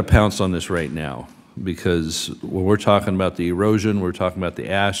 We got to pounce on this right now, because when we're talking about the erosion, we're talking about the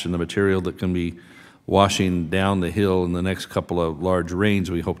ash and the material that can be washing down the hill in the next couple of large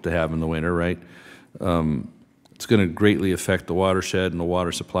rains we hope to have in the winter, right? It's going to greatly affect the watershed and the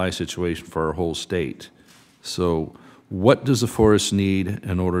water supply situation for our whole state. So what does the forest need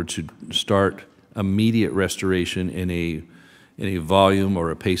in order to start immediate restoration in a volume or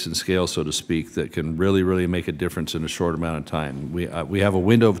a pace and scale, so to speak, that can really, really make a difference in a short amount of time? We have a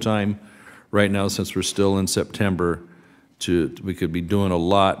window of time right now, since we're still in September, we could be doing a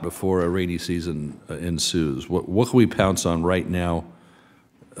lot before a rainy season ensues. What can we pounce on right now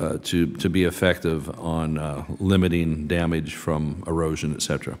to be effective on limiting damage from erosion, et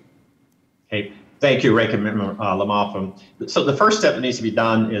cetera? Hey, thank you, Ranking Member LaMalfa. So the first step that needs to be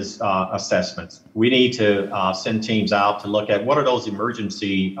done is assessments. We need to send teams out to look at what are those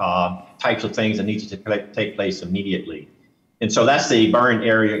emergency types of things that need to take place immediately. And so that's the Burn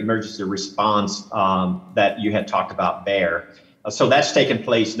Area Emergency Response that you had talked about there. So that's taking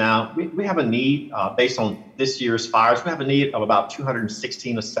place now. We have a need, based on this year's fires, we have a need of about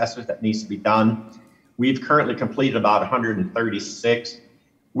 216 assessments that needs to be done. We've currently completed about 136.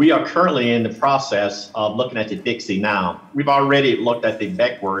 We are currently in the process of looking at the Dixie now. We've already looked at the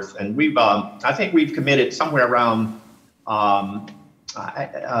Beckworth, and we've, I think we've committed somewhere around, I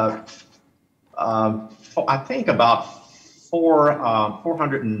think about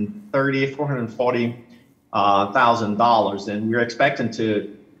 $440,000, and we're expecting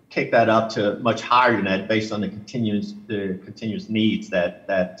to kick that up to much higher than that based on the continuous needs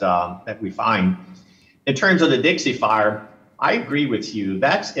that we find. In terms of the Dixie Fire, I agree with you.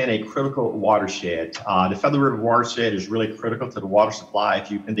 That's in a critical watershed. The Feather River watershed is really critical to the water supply,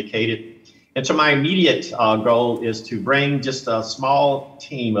 if you indicated. And so my immediate goal is to bring just a small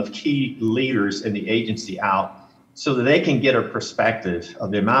team of key leaders in the agency out so that they can get a perspective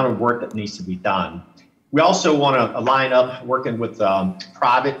of the amount of work that needs to be done. We also want to line up working with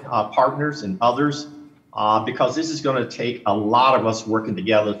private partners and others, because this is going to take a lot of us working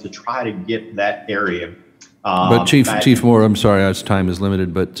together to try to get that area. But Chief Moore, I'm sorry, our time is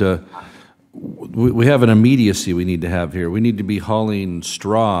limited, but we have an immediacy we need to have here. We need to be hauling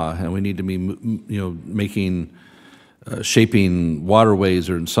straw, and we need to be, making, shaping waterways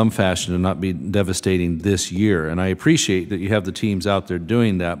or in some fashion and not be devastating this year. And I appreciate that you have the teams out there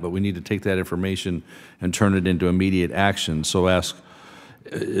doing that, but we need to take that information and turn it into immediate action. So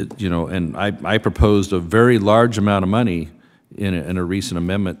and I proposed a very large amount of money in a recent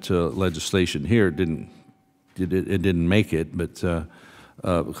amendment to legislation here. It didn't make it, but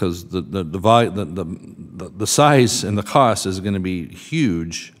because the size and the cost is going to be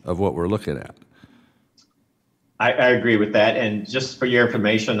huge of what we're looking at. I agree with that. And just for your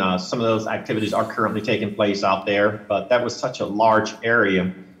information, some of those activities are currently taking place out there, but that was such a large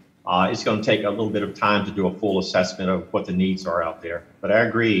area. It's going to take a little bit of time to do a full assessment of what the needs are out there. But I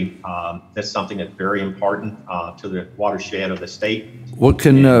agree, that's something that's very important to the watershed of the state. What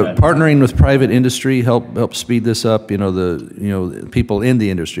can partnering with private industry help speed this up? The people in the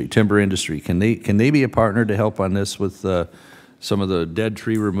industry, timber industry, can they be a partner to help on this with some of the dead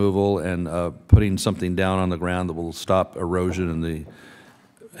tree removal and putting something down on the ground that will stop erosion and the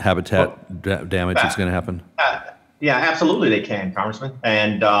habitat damage that's going to happen? Yeah, absolutely they can, Congressman.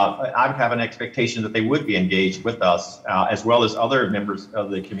 And I have an expectation that they would be engaged with us, as well as other members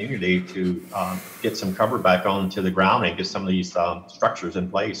of the community, to get some cover back onto the ground and get some of these structures in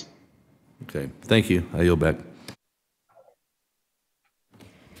place. Okay, thank you. I yield back.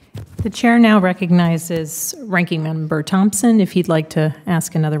 The chair now recognizes Ranking Member Thompson if he'd like to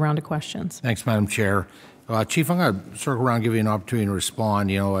ask another round of questions. Thanks, Madam Chair. Chief, I'm going to circle around and give you an opportunity to respond.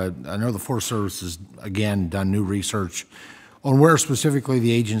 I know the Forest Service has, again, done new research on where specifically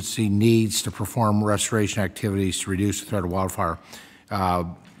the agency needs to perform restoration activities to reduce the threat of wildfire.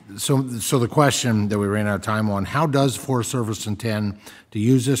 So the question that we ran out of time on, how does the Forest Service intend to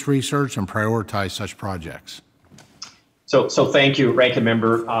use this research and prioritize such projects? So thank you, Ranking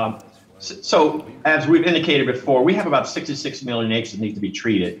Member. So as we've indicated before, we have about 66 million acres that need to be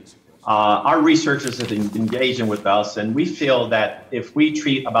treated. Our researchers have been engaging with us, and we feel that if we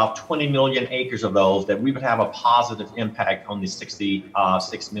treat about 20 million acres of those, that we would have a positive impact on the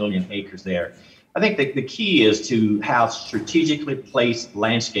 66 million acres there. I think the key is to have strategically placed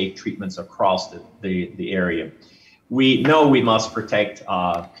landscape treatments across the area. We know we must protect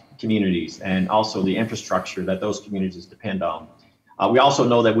communities and also the infrastructure that those communities depend on. We also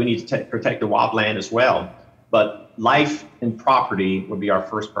know that we need to protect the wildland as well. But life and property would be our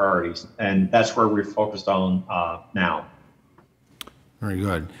first priorities, and that's where we're focused on now. Very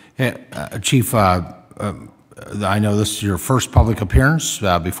good. Hey, Chief, I know this is your first public appearance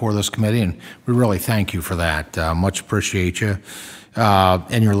before this committee, and we really thank you for that. Much appreciate you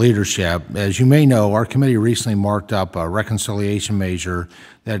and your leadership. As you may know, our committee recently marked up a reconciliation measure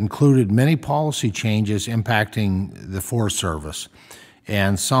that included many policy changes impacting the Forest Service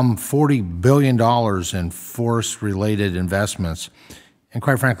and some $40 billion in forest-related investments, and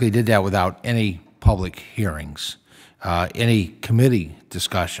quite frankly, did that without any public hearings, any committee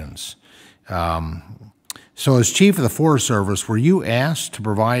discussions. So as Chief of the Forest Service, were you asked to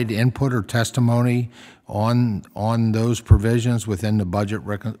provide input or testimony on those provisions within the budget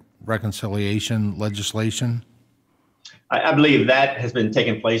reconciliation legislation? I believe that has been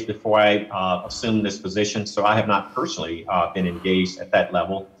taking place before I assumed this position, so I have not personally been engaged at that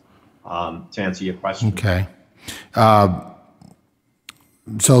level to answer your question. Okay.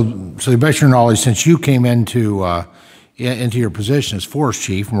 So to best of your knowledge, since you came into your position as Forest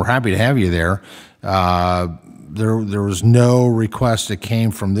Chief, and we're happy to have you there, there was no request that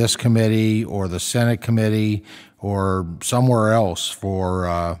came from this committee or the Senate committee or somewhere else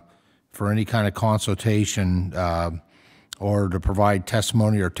for any kind of consultation or to provide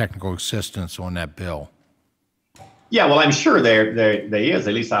testimony or technical assistance on that bill? Yeah, well, I'm sure there is,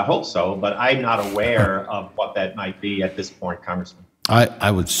 at least I hope so, but I'm not aware of what that might be at this point, Congressman. I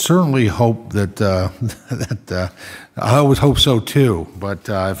would certainly hope that, I would hope so too, but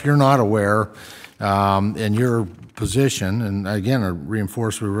if you're not aware, in your position, and again, I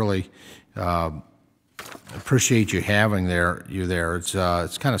reinforce we really appreciate you having you there. It's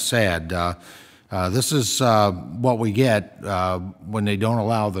kind of sad. This is what we get when they don't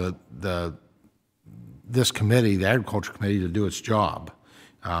allow this committee, the Agriculture Committee, to do its job.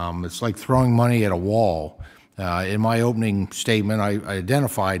 It's like throwing money at a wall. In my opening statement, I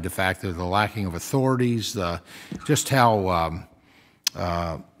identified the fact that the lacking of authorities, just how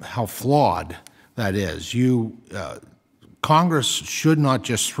flawed that is. You Congress should not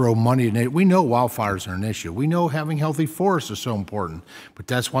just throw money at it. We know wildfires are an issue. We know having healthy forests is so important, but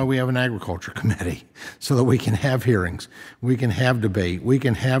that's why we have an agriculture committee, so that we can have hearings, we can have debate, we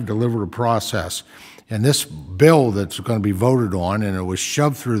can have deliberative process. And this bill that's going to be voted on, and it was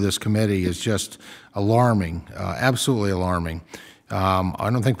shoved through this committee, is just alarming, absolutely alarming. I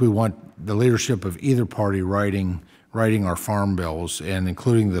don't think we want the leadership of either party writing our farm bills, and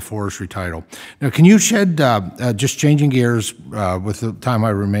including the forestry title. Now, can you shed, just changing gears with the time I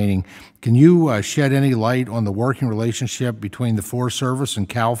have remaining, can you shed any light on the working relationship between the Forest Service and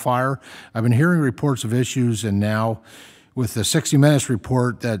CAL FIRE? I've been hearing reports of issues, and now with the 60 Minutes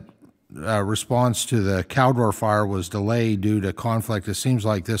report that response to the Caldor fire was delayed due to conflict, it seems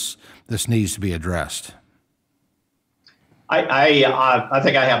like this needs to be addressed. I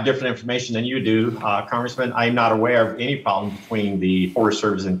think I have different information than you do, Congressman. I'm not aware of any problem between the Forest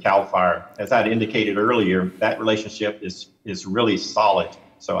Service and CAL FIRE. As I had indicated earlier, that relationship is really solid.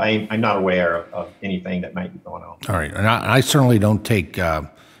 So I'm not aware of anything that might be going on. All right, and I certainly don't take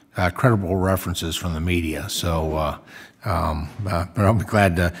credible references from the media. So, but I'll be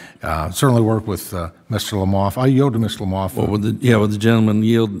glad to certainly work with Mr. Lamoff. I'll yield to Mr. Lamoff. Well, with the gentleman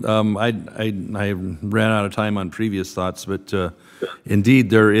yield, I ran out of time on previous thoughts, but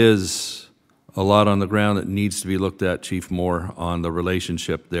indeed there is a lot on the ground that needs to be looked at, Chief Moore, on the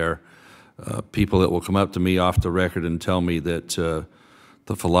relationship there. People that will come up to me off the record and tell me that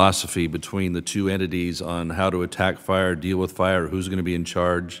the philosophy between the two entities on how to attack fire, deal with fire, who's going to be in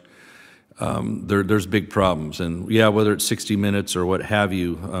charge, there's big problems. And yeah, whether it's 60 Minutes or what have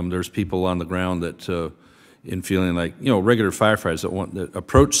you, there's people on the ground that, in feeling like, regular firefighters that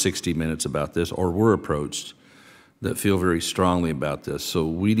approach 60 Minutes about this, or were approached, that feel very strongly about this. So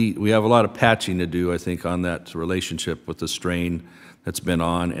we have a lot of patching to do, I think, on that relationship with the strain that's been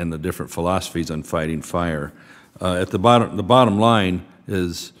on and the different philosophies on fighting fire. At the bottom line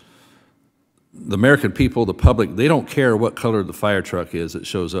is, the American people, the public, they don't care what color the fire truck is that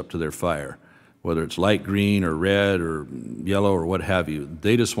shows up to their fire, whether it's light green or red or yellow or what have you.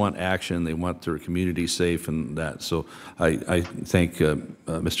 They just want action. They want their community safe and that. So I thank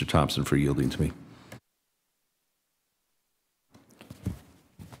Mr. Thompson for yielding to me.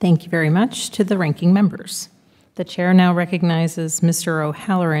 Thank you very much to the ranking members. The chair now recognizes Mr.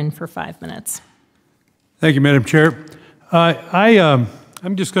 O'Halloran for 5 minutes. Thank you, Madam Chair.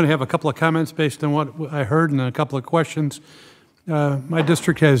 I'm just going to have a couple of comments based on what I heard and a couple of questions. My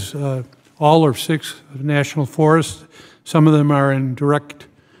district has all or 6 national forests. Some of them are in direct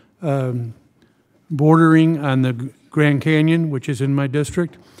bordering on the Grand Canyon, which is in my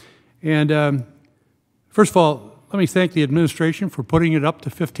district. And first of all, let me thank the administration for putting it up to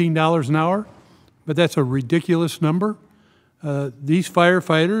 $15 an hour, but that's a ridiculous number. These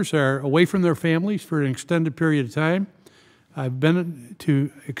firefighters are away from their families for an extended period of time. I've been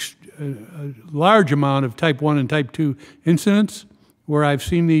to a large amount of Type 1 and Type 2 incidents where I've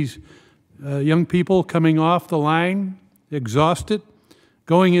seen these young people coming off the line, exhausted,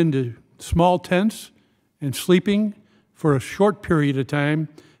 going into small tents and sleeping for a short period of time,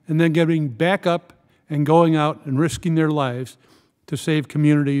 and then getting back up and going out and risking their lives to save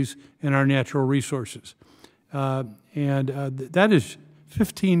communities and our natural resources. That is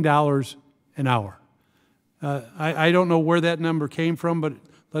 $15 an hour. I don't know where that number came from, but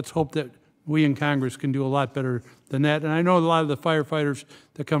let's hope that we in Congress can do a lot better than that. And I know a lot of the firefighters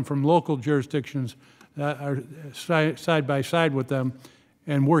that come from local jurisdictions are side by side with them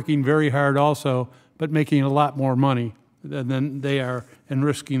and working very hard also, but making a lot more money than they are and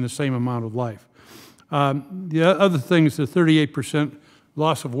risking the same amount of life. The other thing is the 38%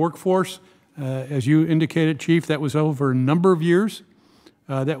 loss of workforce. As you indicated, Chief, that was over a number of years.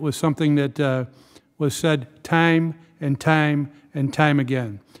 That was something that was said time and time and time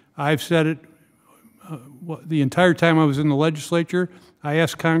again. I've said it the entire time I was in the legislature. I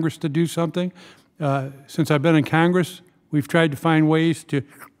asked Congress to do something. Since I've been in Congress, we've tried to find ways to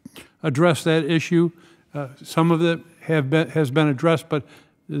address that issue. Some of it has been addressed, but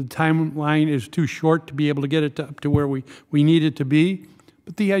the timeline is too short to be able to get it up to where we need it to be.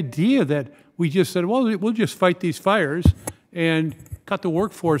 But the idea that we just said, well, we'll just fight these fires and cut the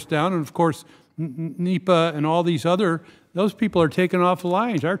workforce down, and of course, NEPA and all these those people are taken off the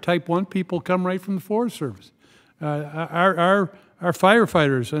lines. Our Type 1 people come right from the Forest Service. Our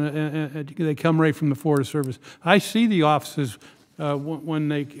firefighters, they come right from the Forest Service. I see the offices when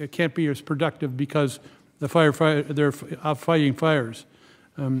they can't be as productive because they're out fighting fires.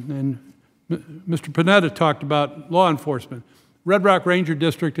 And Mr. Panetta talked about law enforcement. Red Rock Ranger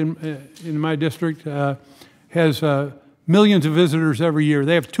District in my district has millions of visitors every year.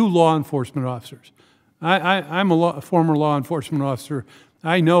 They have 2 law enforcement officers. I'm a former law enforcement officer.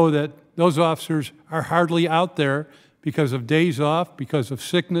 I know that those officers are hardly out there because of days off, because of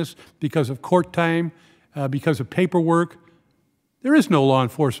sickness, because of court time, because of paperwork. There is no law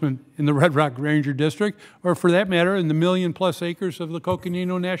enforcement in the Red Rock Ranger District, or for that matter, in the million-plus acres of the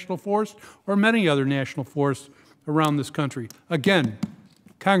Coconino National Forest, or many other national forests around this country. Again,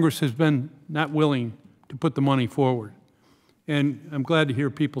 Congress has been not willing to put the money forward. And I'm glad to hear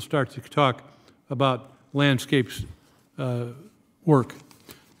people start to talk about landscapes work.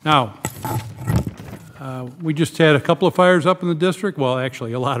 Now, we just had a couple of fires up in the district. Well,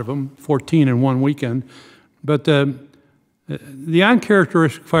 actually, a lot of them, 14 in one weekend. But the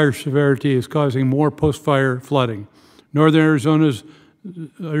uncharacteristic fire severity is causing more post-fire flooding. Northern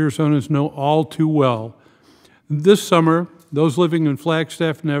Arizonans know all too well. This summer, those living in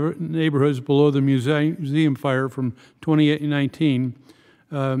Flagstaff neighborhoods below the museum fire from 2019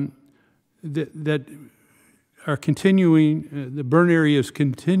 that are continuing, the burn area is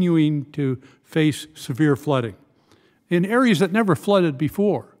continuing to face severe flooding in areas that never flooded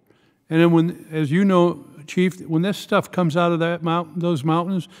before. And then when, as you know, Chief, when this stuff comes out of those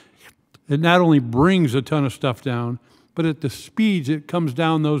mountains, it not only brings a ton of stuff down, but at the speeds it comes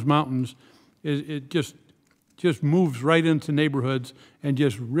down those mountains, it just moves right into neighborhoods and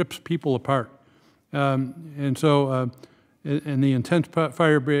just rips people apart. And the intense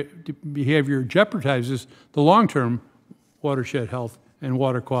fire behavior jeopardizes the long-term watershed health and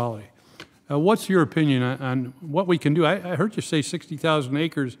water quality. What's your opinion on what we can do? I heard you say 60,000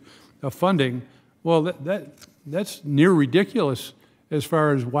 acres of funding. Well, that's near ridiculous as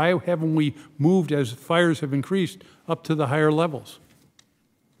far as why haven't we moved as fires have increased up to the higher levels?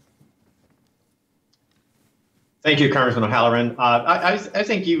 Thank you, Congressman O'Halloran. I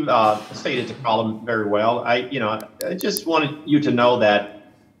think you stated the problem very well. I just wanted you to know that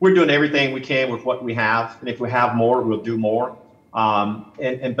we're doing everything we can with what we have, and if we have more, we'll do more.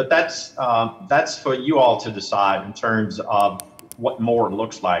 But that's for you all to decide in terms of what more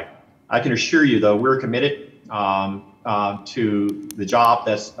looks like. I can assure you, though, we're committed to the job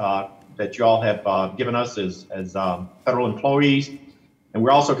that you all have given us as federal employees. And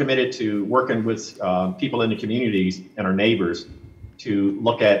we're also committed to working with people in the communities and our neighbors to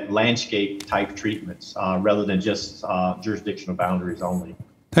look at landscape type treatments rather than just jurisdictional boundaries only.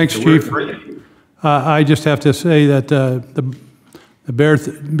 Thanks, so Chief. I just have to say that the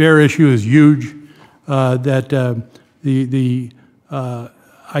bear issue is huge. That the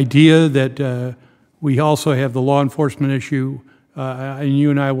idea that we also have the law enforcement issue, and you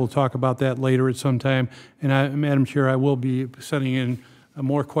and I will talk about that later at some time. And Madam Chair, I will be sending in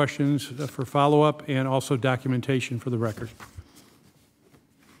more questions for follow-up and also documentation for the record.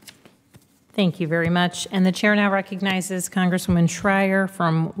 Thank you very much. And the chair now recognizes Congresswoman Schreier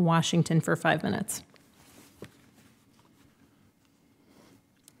from Washington for 5 minutes.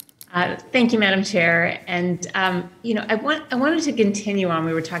 Thank you, Madam Chair. And I wanted to continue on.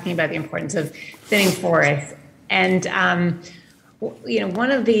 We were talking about the importance of thinning forests, and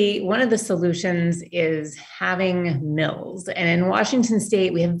one of the solutions is having mills. And in Washington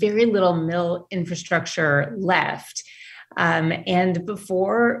State, we have very little mill infrastructure left. And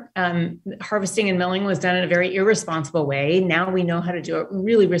before, harvesting and milling was done in a very irresponsible way. Now we know how to do it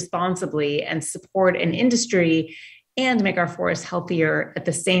really responsibly and support an industry and make our forests healthier at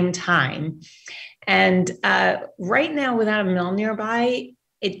the same time. And right now, without a mill nearby,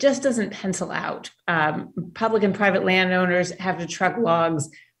 it just doesn't pencil out. Public and private landowners have to truck logs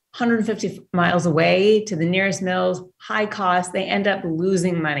 150 miles away to the nearest mills, high cost, they end up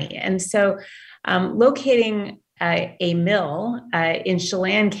losing money. And so locating a mill in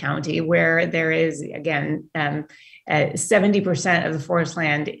Chelan County, where there is, again, 70% of the forest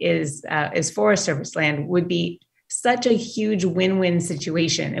land is Forest Service land, would be such a huge win-win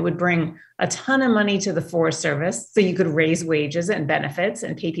situation. It would bring a ton of money to the Forest Service, so you could raise wages and benefits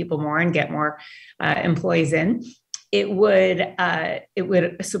and pay people more and get more employees in. It would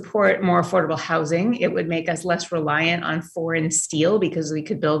support more affordable housing. It would make us less reliant on foreign steel because we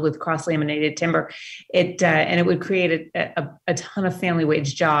could build with cross-laminated timber. And it would create a ton of family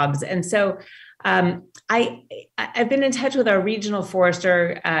wage jobs. And so I've been in touch with our regional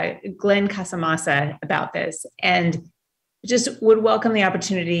forester, Glenn Casamassa, about this, and just would welcome the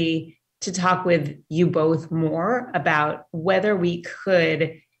opportunity to talk with you both more about whether we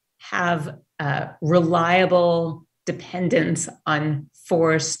could have reliable dependence on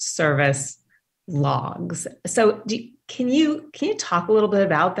Forest Service logs. So can you talk a little bit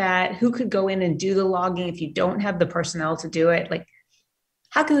about that? Who could go in and do the logging if you don't have the personnel to do it? Like,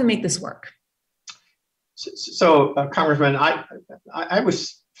 how can we make this work? So, Congressman, I would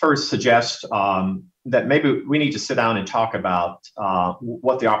first suggest that maybe we need to sit down and talk about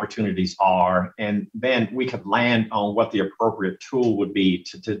what the opportunities are, and then we could land on what the appropriate tool would be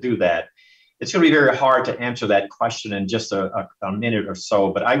to do that. It's going to be very hard to answer that question in just a minute or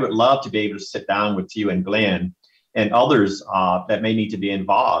so, but I would love to be able to sit down with you and Glenn and others that may need to be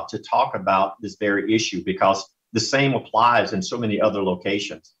involved to talk about this very issue, because the same applies in so many other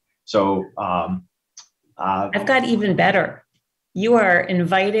locations. So I've got even better. You are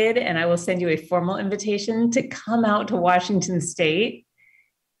invited, and I will send you a formal invitation to come out to Washington State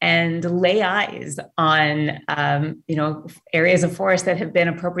and lay eyes on, areas of forest that have been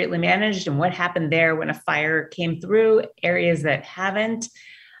appropriately managed and what happened there when a fire came through, areas that haven't,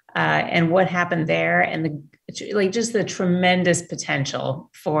 and what happened there, and just the tremendous potential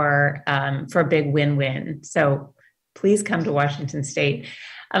for a big win-win. So please come to Washington State.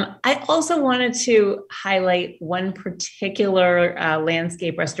 I also wanted to highlight one particular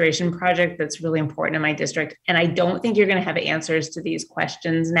landscape restoration project that's really important in my district. And I don't think you're going to have answers to these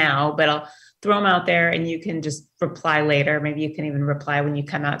questions now, but I'll throw them out there and you can just reply later. Maybe you can even reply when you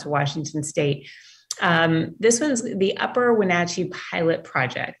come out to Washington State. This one's the Upper Wenatchee Pilot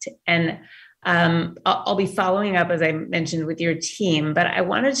Project. And I'll be following up, as I mentioned, with your team, but I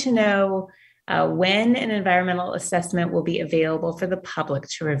wanted to know when an environmental assessment will be available for the public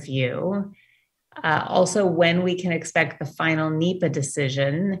to review. Also, when we can expect the final NEPA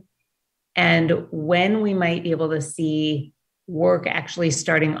decision, and when we might be able to see work actually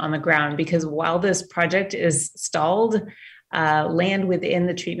starting on the ground. Because while this project is stalled, land within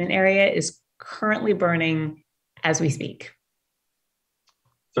the treatment area is currently burning as we speak.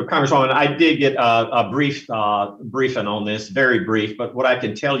 So, Congresswoman, I did get a brief briefing on this, very brief, but what I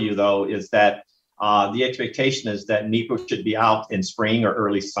can tell you, though, is that the expectation is that NEPA should be out in spring or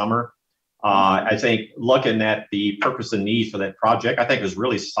early summer. I think looking at the purpose and need for that project, I think it was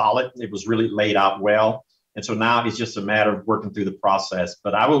really solid. It was really laid out well. And so now it's just a matter of working through the process.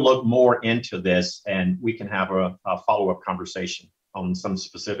 But I will look more into this, and we can have a follow-up conversation on some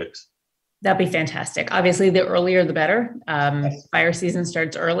specifics. That'd be fantastic. Obviously, the earlier the better. Fire season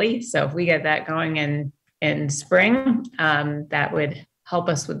starts early, so if we get that going in spring, that would help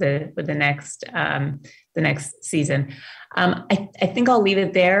us with the next season. I think I'll leave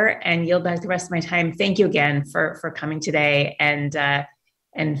it there and yield back the rest of my time. Thank you again for coming today and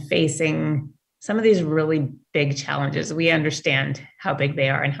facing some of these really big challenges. We understand how big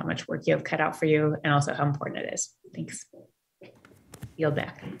they are and how much work you have cut out for you, and also how important it is. Thanks. Yield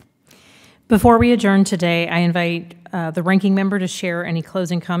back. Before we adjourn today, I invite the ranking member to share any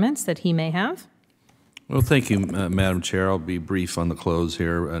closing comments that he may have. Well, thank you, Madam Chair. I'll be brief on the close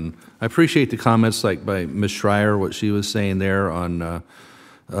here. And I appreciate the comments like by Ms. Schreier, what she was saying there on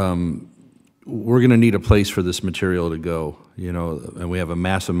we're going to need a place for this material to go, and we have a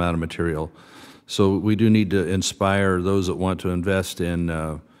massive amount of material. So we do need to inspire those that want to invest in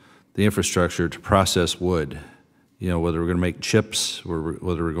the infrastructure to process wood. Whether we're going to make chips, or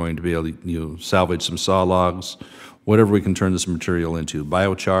whether we're going to be able to salvage some saw logs, whatever we can turn this material into.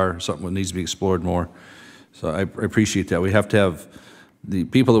 Biochar, something that needs to be explored more. So I appreciate that. We have to have, the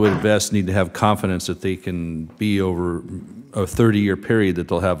people that would invest need to have confidence that they can be over a 30-year period, that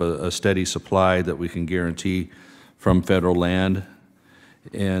they'll have a steady supply that we can guarantee from federal land.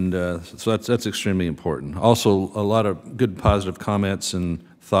 And so that's extremely important. Also, a lot of good positive comments and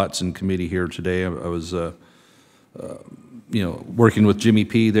thoughts in committee here today. I was working with Jimmy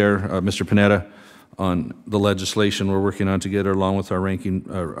P. there, Mr. Panetta, on the legislation we're working on together, along with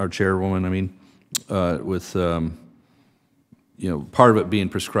our chairwoman. With part of it being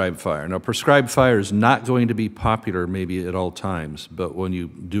prescribed fire. Now, prescribed fire is not going to be popular maybe at all times, but when you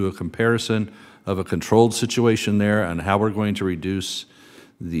do a comparison of a controlled situation there and how we're going to reduce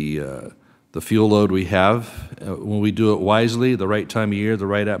the fuel load we have, when we do it wisely, the right time of year, the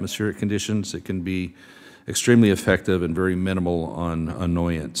right atmospheric conditions, it can be extremely effective and very minimal on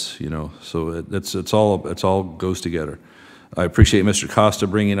annoyance. So it's all goes together. I appreciate Mr. Costa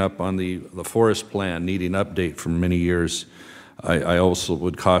bringing up on the forest plan needing update for many years. I also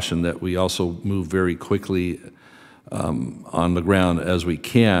would caution that we also move very quickly on the ground as we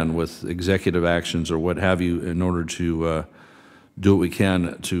can with executive actions or what have you, in order to do what we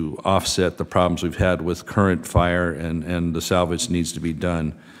can to offset the problems we've had with current fire, and the salvage needs to be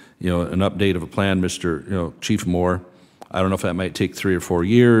done. An update of a plan, Chief Moore, I don't know if that might take 3 or 4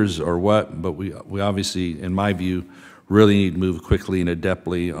 years or what, but we obviously, in my view, really need to move quickly and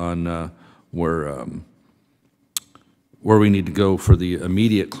adeptly on where we need to go for the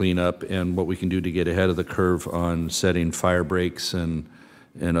immediate cleanup, and what we can do to get ahead of the curve on setting fire breaks and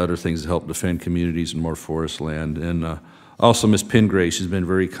other things to help defend communities and more forest land. And Also, Ms. Pingray, she's been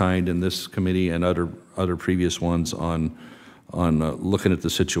very kind in this committee and other previous ones on looking at the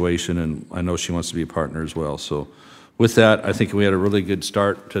situation, and I know she wants to be a partner as well. So with that, I think we had a really good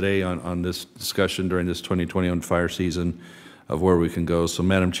start today on this discussion during this 2021 fire season of where we can go. So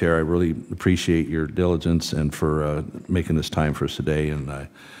Madam Chair, I really appreciate your diligence and for making this time for us today. And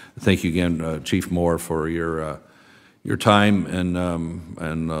thank you again, Chief Moore, for your time,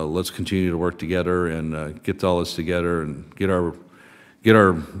 and let's continue to work together and get all this together and get our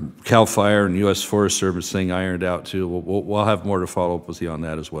CAL FIRE and U.S. Forest Service thing ironed out too. We'll have more to follow up with you on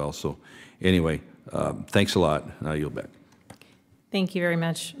that as well. So anyway, thanks a lot. Now you'll back. Thank you very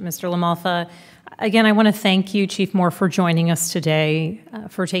much, Mr. LaMalfa. Again, I want to thank you, Chief Moore, for joining us today,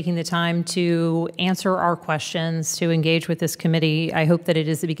 for taking the time to answer our questions, to engage with this committee. I hope that it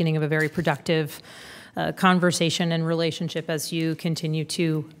is the beginning of a very productive conversation and relationship as you continue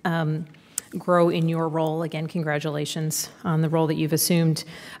to grow in your role. Again, congratulations on the role that you've assumed.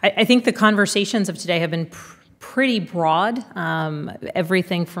 I think the conversations of today have been pretty broad,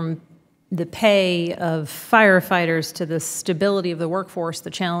 everything from the pay of firefighters to the stability of the workforce,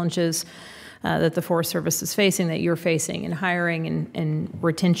 the challenges that the Forest Service is facing, that you're facing in hiring and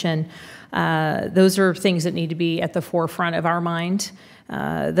retention. Those are things that need to be at the forefront of our mind.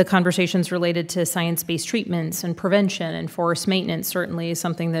 The conversations related to science-based treatments and prevention and forest maintenance certainly is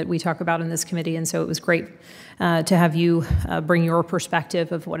something that we talk about in this committee, and so it was great to have you bring your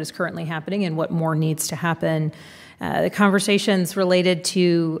perspective of what is currently happening and what more needs to happen. The conversations related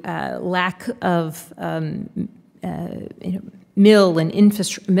to lack of mill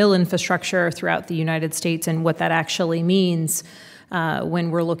infrastructure throughout the United States and what that actually means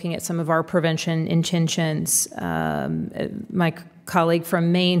when we're looking at some of our prevention intentions. My colleague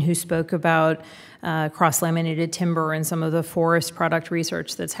from Maine who spoke about cross-laminated timber and some of the forest product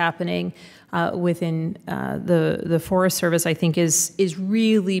research that's happening within the Forest Service, I think is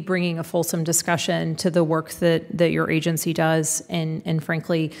really bringing a fulsome discussion to the work that your agency does, and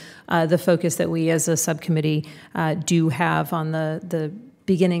frankly, the focus that we as a subcommittee do have on the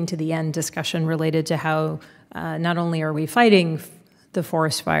beginning to the end discussion related to how not only are we fighting the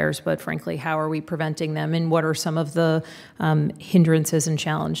forest fires, but frankly, how are we preventing them, and what are some of the hindrances and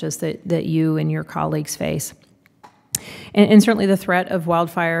challenges that you and your colleagues face. And certainly the threat of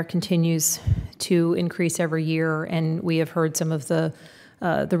wildfire continues to increase every year, and we have heard some of the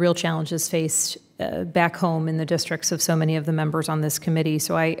real challenges faced back home in the districts of so many of the members on this committee.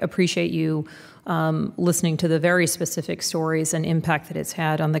 So I appreciate you listening to the very specific stories and impact that it's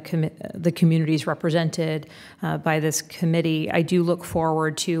had on the communities represented by this committee. I do look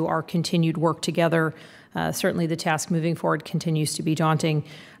forward to our continued work together. Certainly the task moving forward continues to be daunting,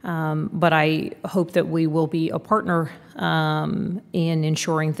 but I hope that we will be a partner in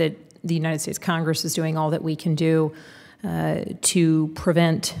ensuring that the United States Congress is doing all that we can do to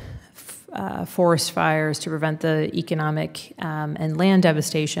prevent forest fires, to prevent the economic and land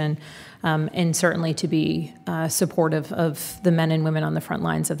devastation, and certainly to be supportive of the men and women on the front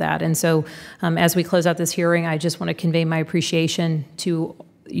lines of that. And so as we close out this hearing, I just want to convey my appreciation to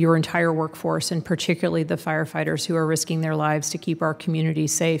your entire workforce, and particularly the firefighters who are risking their lives to keep our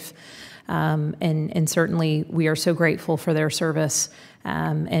communities safe. And certainly we are so grateful for their service,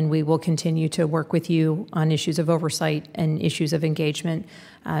 and we will continue to work with you on issues of oversight and issues of engagement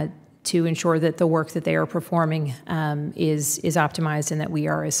to ensure that the work that they are performing is optimized, and that we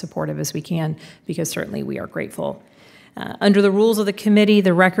are as supportive as we can, because certainly we are grateful. Under the rules of the committee,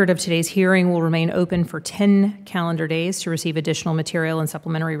 the record of today's hearing will remain open for 10 calendar days to receive additional material and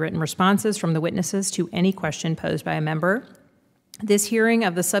supplementary written responses from the witnesses to any question posed by a member. This hearing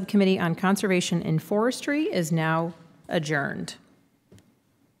of the Subcommittee on Conservation and Forestry is now adjourned.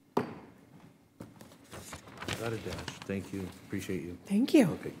 Got it, Dash. Thank you. Appreciate you. Thank you.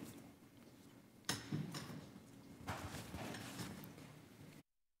 Okay.